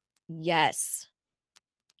easier. Yes.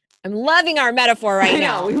 I'm loving our metaphor right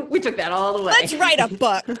now. I know. We took that all the way. Let's write a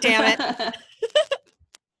book, damn it.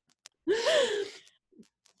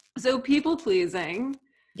 So people pleasing.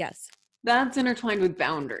 Yes. That's intertwined with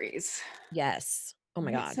boundaries. Yes. Oh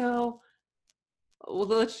my God. So, well,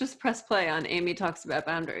 let's just press play on Amy Talks About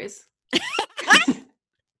Boundaries.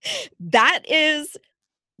 That is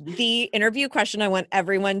the interview question I want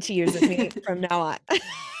everyone to use with me from now on.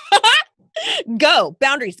 Go.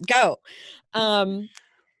 Boundaries. Go.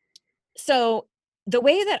 So the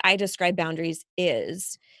way that I describe boundaries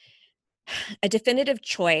is a definitive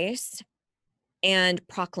choice and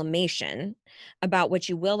proclamation about what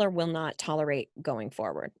you will or will not tolerate going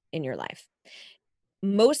forward in your life.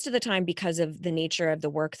 Most of the time, because of the nature of the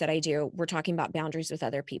work that I do, we're talking about boundaries with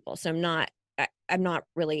other people. So I'm not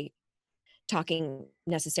really talking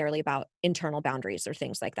necessarily about internal boundaries or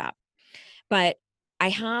things like that. But I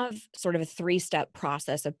have sort of a 3-step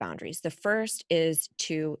process of boundaries. The first is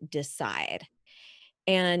to decide.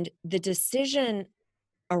 And the decision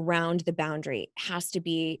around the boundary has to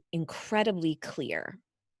be incredibly clear.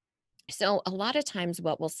 So a lot of times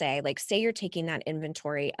what we'll say, like say you're taking that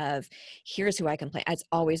inventory of here's who I complain. It's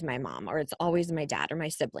always my mom or it's always my dad or my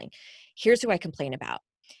sibling. Here's who I complain about.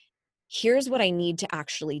 Here's what I need to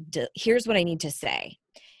actually do. Here's what I need to say.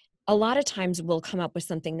 A lot of times we'll come up with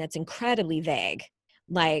something that's incredibly vague,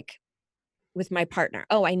 like with my partner,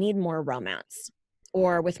 oh, I need more romance.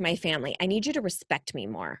 Or with my family, I need you to respect me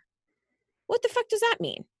more. What the fuck does that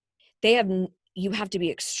mean? You have to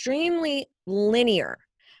be extremely linear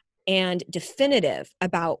and definitive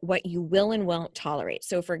about what you will and won't tolerate.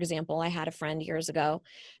 So for example, I had a friend years ago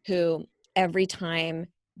who every time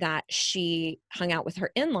that she hung out with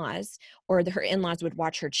her in-laws or her in-laws would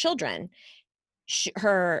watch her children,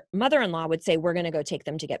 her mother-in-law would say, we're going to go take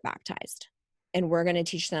them to get baptized and we're going to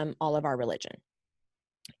teach them all of our religion.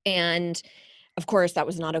 And of course, that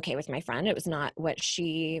was not okay with my friend. It was not what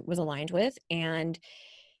she was aligned with. And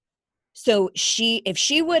so if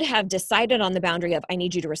she would have decided on the boundary of, I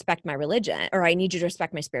need you to respect my religion, or I need you to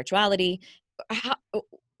respect my spirituality,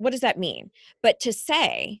 what does that mean? But to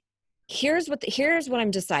say, here's what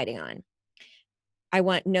I'm deciding on. I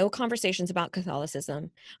want no conversations about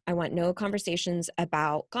Catholicism. I want no conversations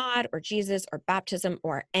about God or Jesus or baptism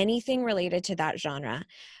or anything related to that genre.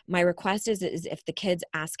 My request is if the kids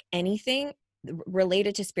ask anything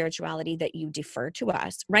related to spirituality, that you defer to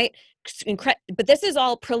us, right? But this is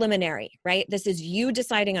all preliminary, right? This is you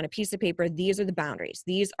deciding on a piece of paper. These are the boundaries.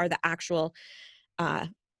 These are the actual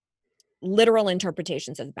literal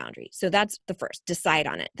interpretations of the boundary. So that's the first, decide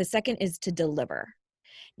on it. The second is to deliver.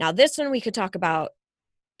 Now, this one we could talk about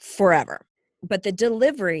forever, but the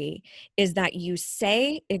delivery is that you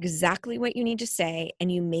say exactly what you need to say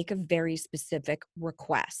and you make a very specific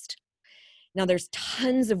request. Now, there's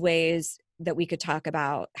tons of ways that we could talk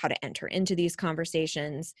about how to enter into these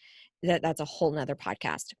conversations. That's a whole nother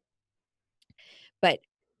podcast. But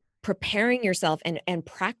preparing yourself and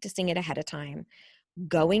practicing it ahead of time,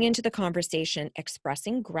 going into the conversation,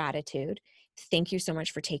 expressing gratitude. Thank you so much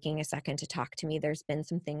for taking a second to talk to me. There's been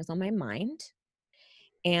some things on my mind,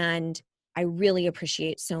 and I really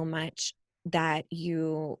appreciate so much that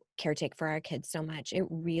you caretake for our kids so much. It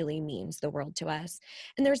really means the world to us.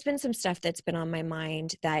 And there's been some stuff that's been on my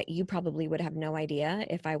mind that you probably would have no idea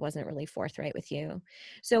if I wasn't really forthright with you.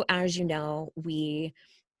 So as you know, we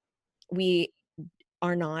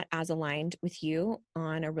are not as aligned with you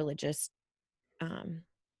on a religious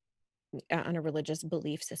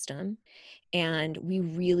belief system. And we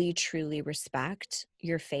really, truly respect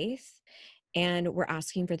your faith. And we're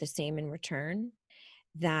asking for the same in return.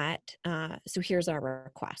 So here's our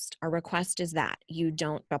request. Our request is that you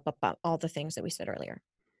don't all the things that we said earlier.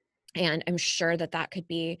 And I'm sure that could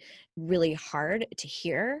be really hard to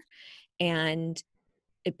hear. And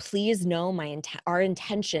please know our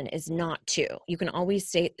intention is not to. You can always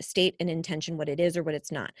state an intention, what it is or what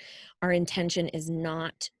it's not. Our intention is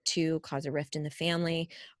not to cause a rift in the family.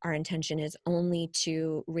 Our intention is only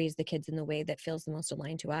to raise the kids in the way that feels the most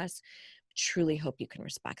aligned to us. Truly hope you can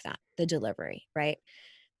respect that, the delivery, right?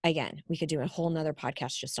 Again, we could do a whole nother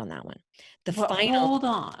podcast just on that one. Hold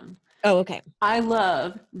on. Oh, okay. I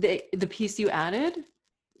love the piece you added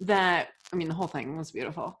that, I mean, the whole thing was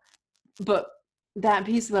beautiful, but that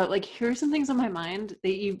piece about like, here's some things on my mind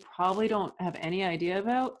that you probably don't have any idea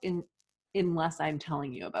about. And unless I'm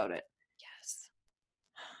telling you about it. Yes.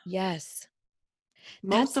 Yes.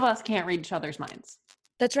 Most of us can't read each other's minds.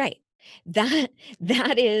 That's right.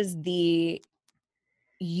 That is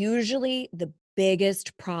usually the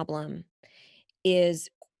biggest problem, is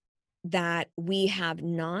that we have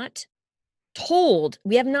not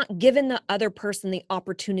given the other person the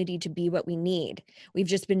opportunity to be what we need. We've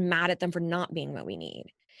just been mad at them for not being what we need.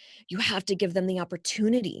 You have to give them the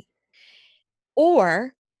opportunity.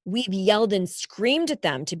 Or we've yelled and screamed at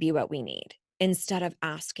them to be what we need instead of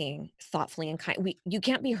asking thoughtfully and kind. You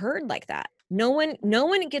can't be heard like that. No one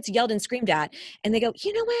gets yelled and screamed at and they go,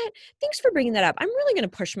 you know what? Thanks for bringing that up. I'm really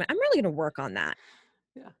going to work on that.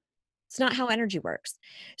 Yeah. It's not how energy works.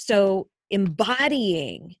 So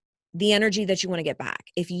embodying the energy that you want to get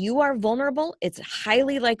back. If you are vulnerable, it's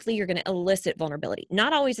highly likely you're going to elicit vulnerability.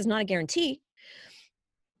 Not always is not a guarantee,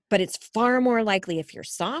 but it's far more likely if you're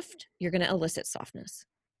soft, you're going to elicit softness.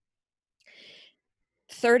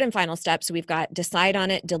 Third and final step, so we've got decide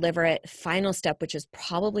on it, deliver it. Final step, which is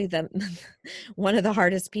probably one of the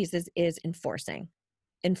hardest pieces, is enforcing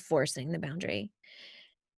the boundary.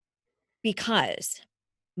 Because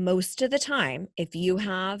most of the time, if you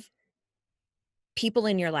have people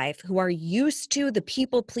in your life who are used to the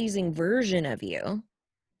people-pleasing version of you,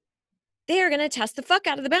 they are going to test the fuck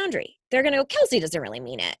out of the boundary. They're going to go, Kelsey doesn't really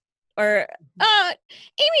mean it. Or,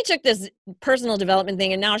 Amy took this personal development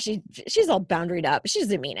thing and now she's all boundaried up. She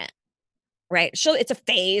doesn't mean it, right? It's a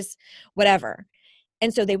phase, whatever.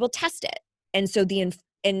 And so they will test it. And so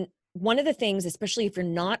and one of the things, especially if you're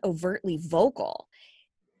not overtly vocal,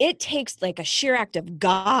 it takes like a sheer act of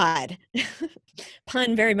God,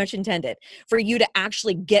 pun very much intended, for you to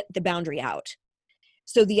actually get the boundary out.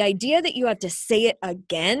 So the idea that you have to say it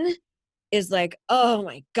again is like, oh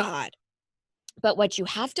my God. But what you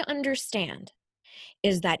have to understand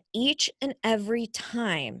is that each and every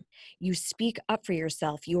time you speak up for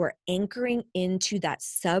yourself, you are anchoring into that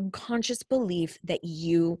subconscious belief that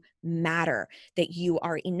you matter, that you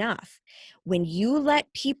are enough. When you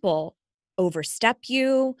let people overstep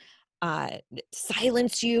you,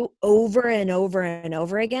 silence you over and over and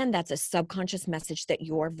over again, that's a subconscious message that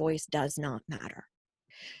your voice does not matter.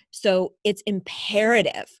 So it's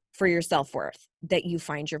imperative for your self-worth that you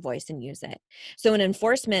find your voice and use it. So an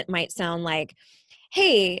enforcement might sound like,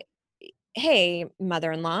 hey,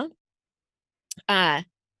 mother-in-law.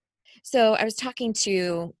 So I was talking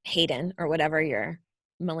to Hayden, or whatever your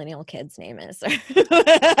millennial kid's name is, or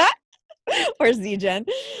ZGen.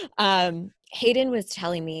 Hayden was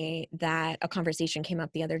telling me that a conversation came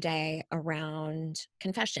up the other day around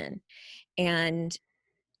confession. And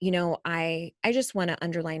I just want to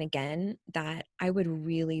underline again that I would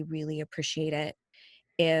really, really appreciate it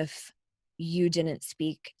if you didn't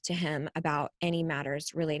speak to him about any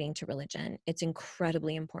matters relating to religion. It's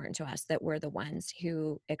incredibly important to us that we're the ones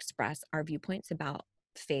who express our viewpoints about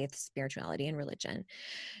faith, spirituality, and religion.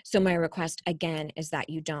 So my request again is that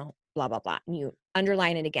you don't blah, blah, blah. And you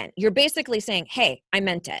underline it again. You're basically saying, hey, I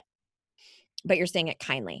meant it, but you're saying it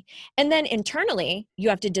kindly. And then internally, you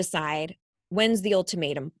have to decide, when's the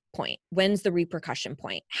ultimatum point? When's the repercussion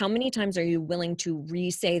point? How many times are you willing to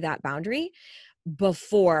re-say that boundary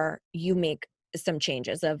before you make some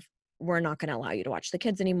changes of, we're not going to allow you to watch the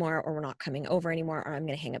kids anymore, or we're not coming over anymore, or I'm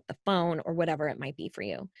going to hang up the phone, or whatever it might be for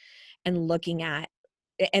you. And looking at,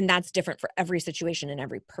 and that's different for every situation and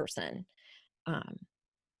every person.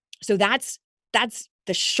 So that's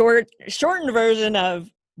the shortened version of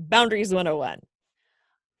Boundaries 101.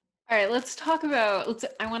 All right, let's talk about,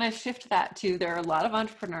 I want to shift that to, there are a lot of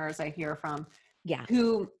entrepreneurs I hear from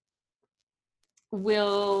who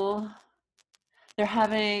they're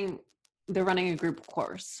running a group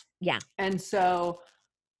course. Yeah. And so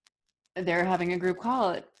they're having a group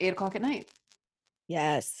call at 8:00 at night.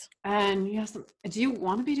 Yes. And you ask them, do you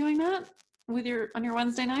want to be doing that on your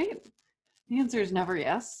Wednesday night? The answer is never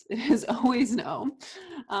yes. It is always no.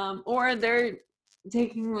 Or they're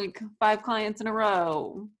taking like 5 clients in a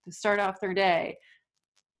row to start off their day.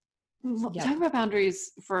 Yep. Talk about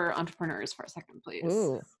boundaries for entrepreneurs for a second, please.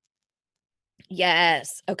 Ooh.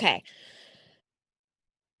 Yes. Okay.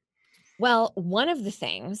 Well, one of the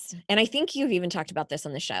things, and I think you've even talked about this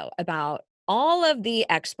on the show, about all of the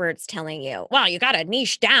experts telling you, well, you got to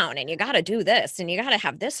niche down and you got to do this and you got to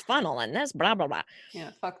have this funnel and this blah, blah, blah.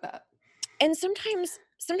 Yeah, fuck that. And sometimes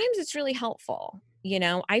it's really helpful.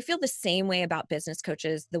 I feel the same way about business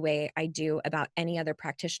coaches the way I do about any other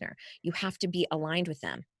practitioner. You have to be aligned with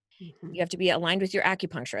them. Mm-hmm. You have to be aligned with your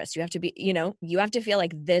acupuncturist. You have to be, you have to feel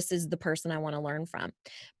like this is the person I want to learn from.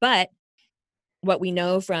 But what we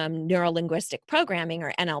know from neuro-linguistic programming,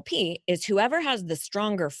 or NLP, is whoever has the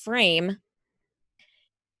stronger frame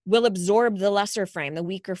will absorb the lesser frame, the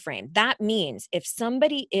weaker frame. That means if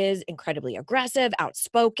somebody is incredibly aggressive,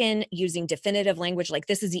 outspoken, using definitive language, like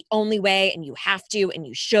this is the only way and you have to and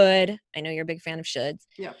you should. I know you're a big fan of shoulds.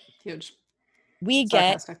 Yep. Huge. We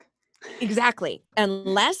get Sarcastic. exactly.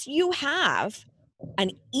 Unless you have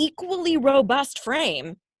an equally robust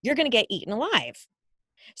frame, you're going to get eaten alive.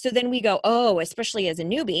 So then we go, oh, especially as a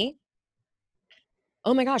newbie,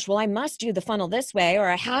 oh my gosh, well, I must do the funnel this way, or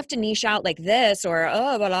I have to niche out like this, or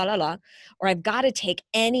oh, blah, blah, blah, blah, or I've got to take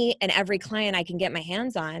any and every client I can get my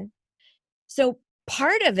hands on. So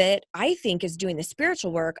part of it, I think, is doing the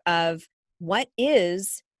spiritual work of what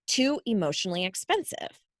is too emotionally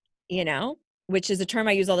expensive, you know, which is a term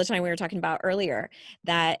I use all the time. We were talking about earlier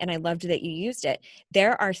that, and I loved that you used it.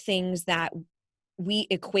 There are things that we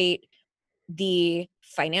equate the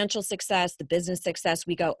financial success, the business success.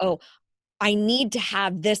 We go, oh, I need to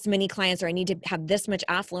have this many clients, or I need to have this much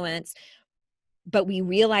affluence, but we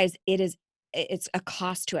realize it's a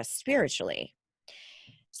cost to us spiritually.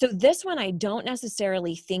 So this one, I don't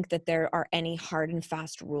necessarily think that there are any hard and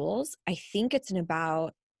fast rules. I think it's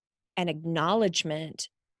about an acknowledgement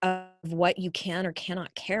of what you can or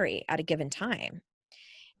cannot carry at a given time.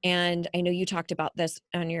 And I know you talked about this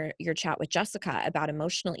on your chat with Jessica about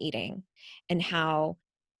emotional eating, and how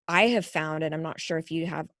I have found, and I'm not sure if you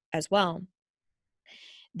have as well,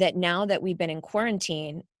 that now that we've been in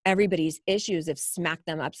quarantine, everybody's issues have smacked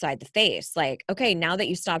them upside the face. Like, okay, now that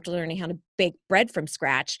you stopped learning how to bake bread from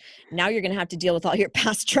scratch, now you're going to have to deal with all your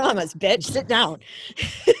past traumas, bitch. Sit down.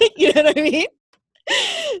 You know what I mean?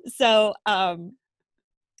 So,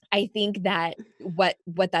 I think that what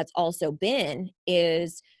that's also been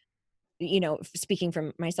is, you know, speaking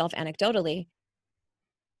from myself anecdotally,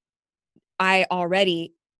 I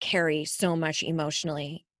already carry so much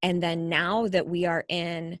emotionally. And then now that we are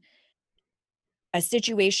in a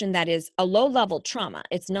situation that is a low level trauma,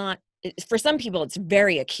 it's not, for some people, it's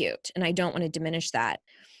very acute, and I don't want to diminish that.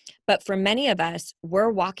 But for many of us, we're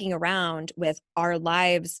walking around with our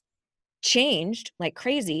lives changed like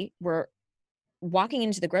crazy. We're walking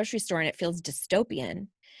into the grocery store and it feels dystopian.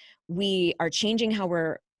 We are changing how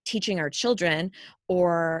we're teaching our children,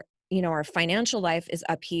 or, you know, our financial life is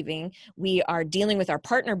upheaving. We are dealing with our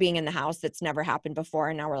partner being in the house that's never happened before.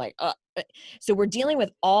 And now we're like, so we're dealing with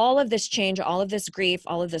all of this change, all of this grief,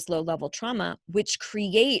 all of this low level trauma, which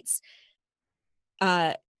creates,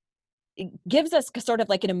 it gives us sort of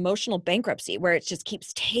like an emotional bankruptcy where it just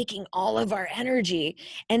keeps taking all of our energy.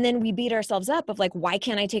 And then we beat ourselves up of like, why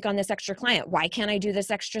can't I take on this extra client? Why can't I do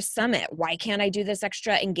this extra summit? Why can't I do this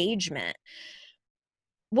extra engagement?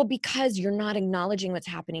 Well, because you're not acknowledging what's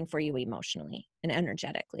happening for you emotionally and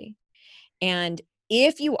energetically. And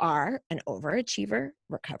if you are an overachiever,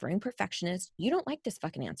 recovering perfectionist, you don't like this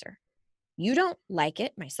fucking answer. You don't like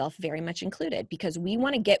it, myself very much included, because we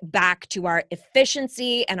want to get back to our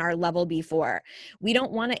efficiency and our level before. We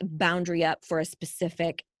don't want to boundary up for a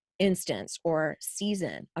specific instance or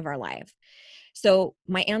season of our life. So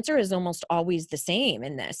my answer is almost always the same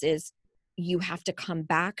in this, is you have to come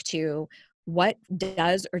back to what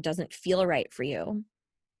does or doesn't feel right for you.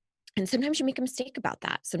 And sometimes you make a mistake about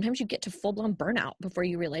that. Sometimes you get to full-blown burnout before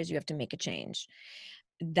you realize you have to make a change.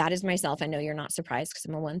 That is myself. I know you're not surprised because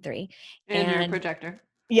I'm a 1-3. And you're a projector.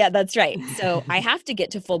 Yeah, that's right. So I have to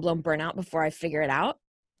get to full-blown burnout before I figure it out.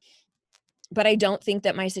 But I don't think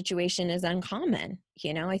that my situation is uncommon.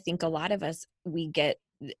 You know, I think a lot of us,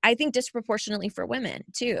 I think disproportionately for women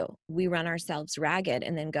too, we run ourselves ragged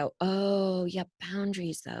and then go, oh, yeah,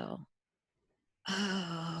 boundaries though.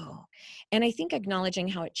 Oh, and I think acknowledging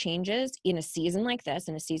how it changes in a season like this,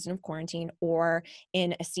 in a season of quarantine, or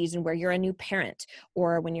in a season where you're a new parent,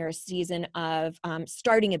 or when you're a season of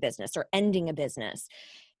starting a business or ending a business,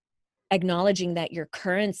 acknowledging that your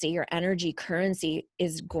currency, your energy currency,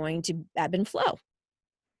 is going to ebb and flow.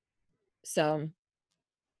 So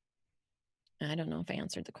I don't know if I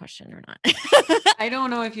answered the question or not. I don't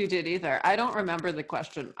know if you did either. I don't remember the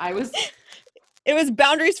question. It was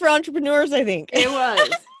boundaries for entrepreneurs, I think. It was.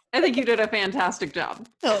 I think you did a fantastic job.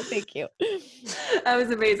 Oh, thank you. That was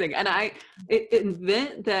amazing. And it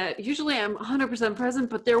meant that usually I'm 100% present,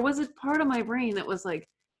 but there was a part of my brain that was like,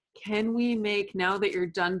 can we make, now that you're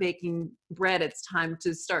done baking bread, it's time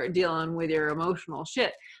to start dealing with your emotional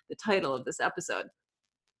shit, the title of this episode.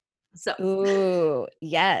 So. Ooh,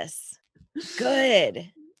 yes.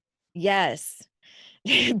 Good. Yes.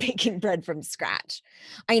 Baking bread from scratch.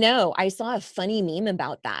 I know. I saw a funny meme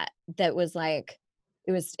about that was like,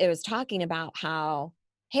 it was talking about how,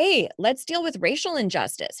 hey, let's deal with racial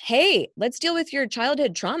injustice. Hey, let's deal with your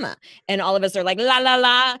childhood trauma. And all of us are like, la, la,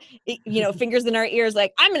 la, you know, fingers in our ears,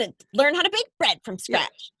 like, I'm going to learn how to bake bread from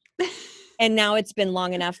scratch. Yeah. And now it's been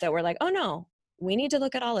long enough that we're like, oh no, we need to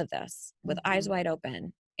look at all of this with eyes Mhm. wide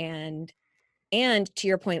open. And to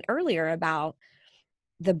your point earlier about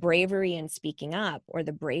the bravery in speaking up, or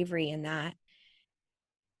the bravery in that,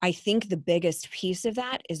 I think the biggest piece of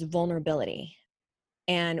that is vulnerability.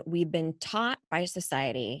 And we've been taught by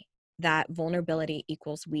society that vulnerability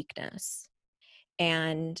equals weakness.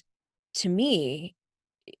 And to me,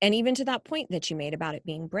 and even to that point that you made about it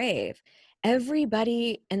being brave,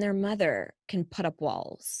 everybody and their mother can put up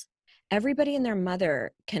walls. Everybody and their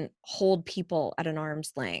mother can hold people at an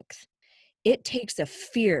arm's length. It takes a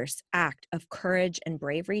fierce act of courage and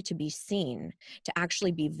bravery to be seen, to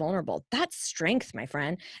actually be vulnerable. That's strength, my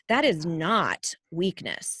friend. That is not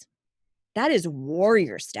weakness. That is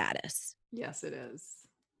warrior status. Yes, it is.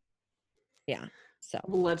 Yeah. So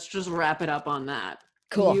Well, let's just wrap it up on that.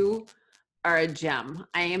 cool. You are a gem.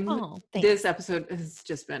 Oh, This thanks. episode has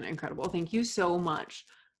just been incredible. Thank you so much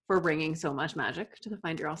for bringing so much magic to the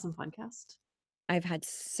Find Your Awesome podcast. I've had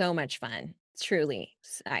so much fun. Truly.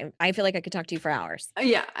 I feel like I could talk to you for hours.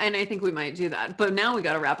 Yeah, and I think we might do that. But now we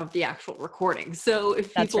got to wrap up the actual recording. So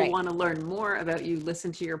if That's people right. want to learn more about you,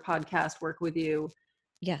 listen to your podcast, work with you,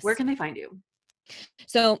 Yes. where can they find you?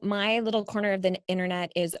 So my little corner of the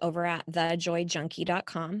internet is over at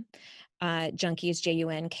thejoyjunkie.com. Junkie is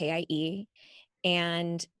Junkie.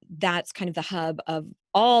 And that's kind of the hub of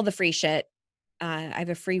all the free shit. I have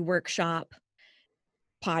a free workshop,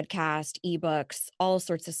 podcast, ebooks, all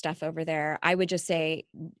sorts of stuff over there. I would just say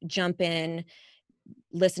jump in,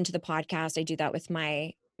 listen to the podcast. I do that with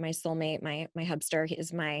my soulmate, my hubster. He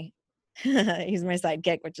is my he's my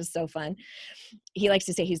sidekick, which is so fun. He likes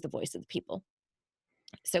to say he's the voice of the people.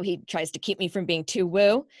 So he tries to keep me from being too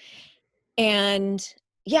woo. And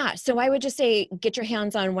yeah, so I would just say get your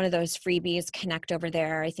hands on one of those freebies, connect over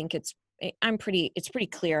there. I think it's pretty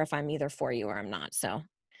clear if I'm either for you or I'm not. So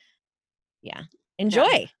yeah, enjoy.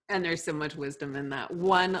 Yeah. And there's so much wisdom in that.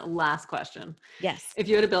 One last question. Yes. If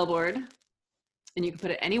you had a billboard and you could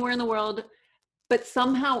put it anywhere in the world, but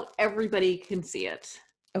somehow everybody can see it,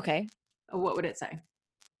 Okay. what would it say?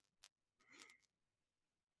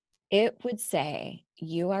 It would say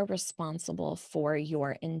you are responsible for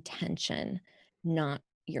your intention, not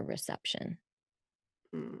your reception.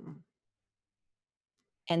 Mm.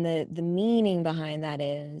 And the meaning behind that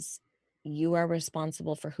is you are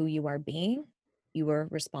responsible for who you are being. You are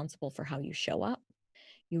responsible for how you show up.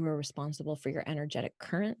 You are responsible for your energetic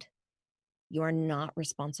current. You are not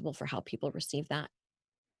responsible for how people receive that.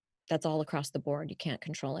 That's all across the board. You can't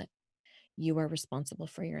control it. You are responsible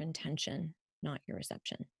for your intention, not your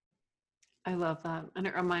reception. I love that. And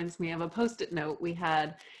it reminds me of a Post-it note we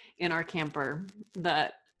had in our camper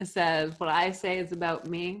that says, what I say is about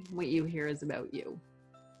me, what you hear is about you.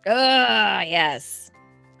 Yes.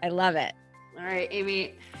 I love it. All right,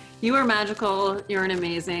 Amy, you are magical. You're an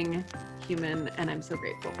amazing human, and I'm so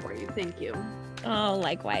grateful for you. Thank you. Oh,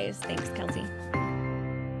 likewise. Thanks, Kelsey.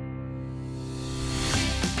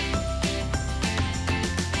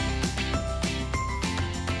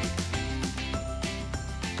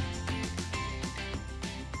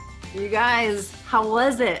 You guys, how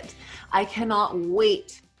was it? I cannot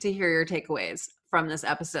wait to hear your takeaways from this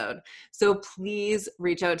episode. So please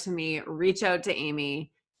reach out to me, reach out to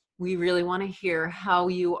Amy. We really want to hear how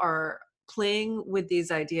you are playing with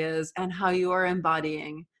these ideas and how you are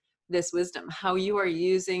embodying this wisdom, how you are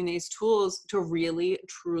using these tools to really,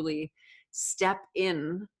 truly step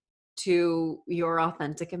in to your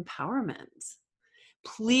authentic empowerment.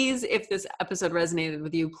 Please, if this episode resonated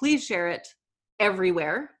with you, please share it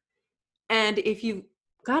everywhere. And if you've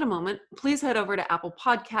got a moment, please head over to Apple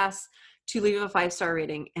Podcasts to leave a 5-star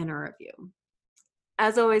rating and a review.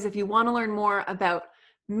 As always, if you want to learn more about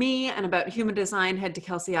me and about human design, head to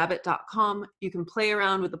kelseyabbott.com. You can play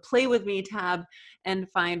around with the Play With Me tab and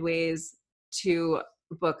find ways to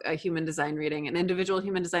book a human design reading, an individual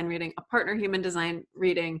human design reading, a partner human design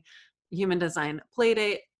reading, human design play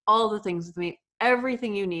date, all the things with me.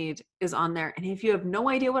 Everything you need is on there. And if you have no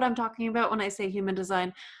idea what I'm talking about when I say human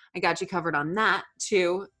design, I got you covered on that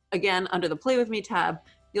too. Again, under the Play With Me tab,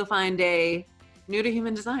 you'll find a new to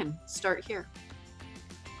human design. Start here.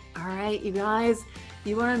 All right, you guys,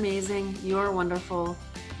 you are amazing. You are wonderful.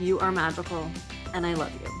 You are magical. And I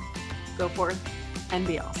love you. Go forth and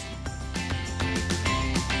be awesome.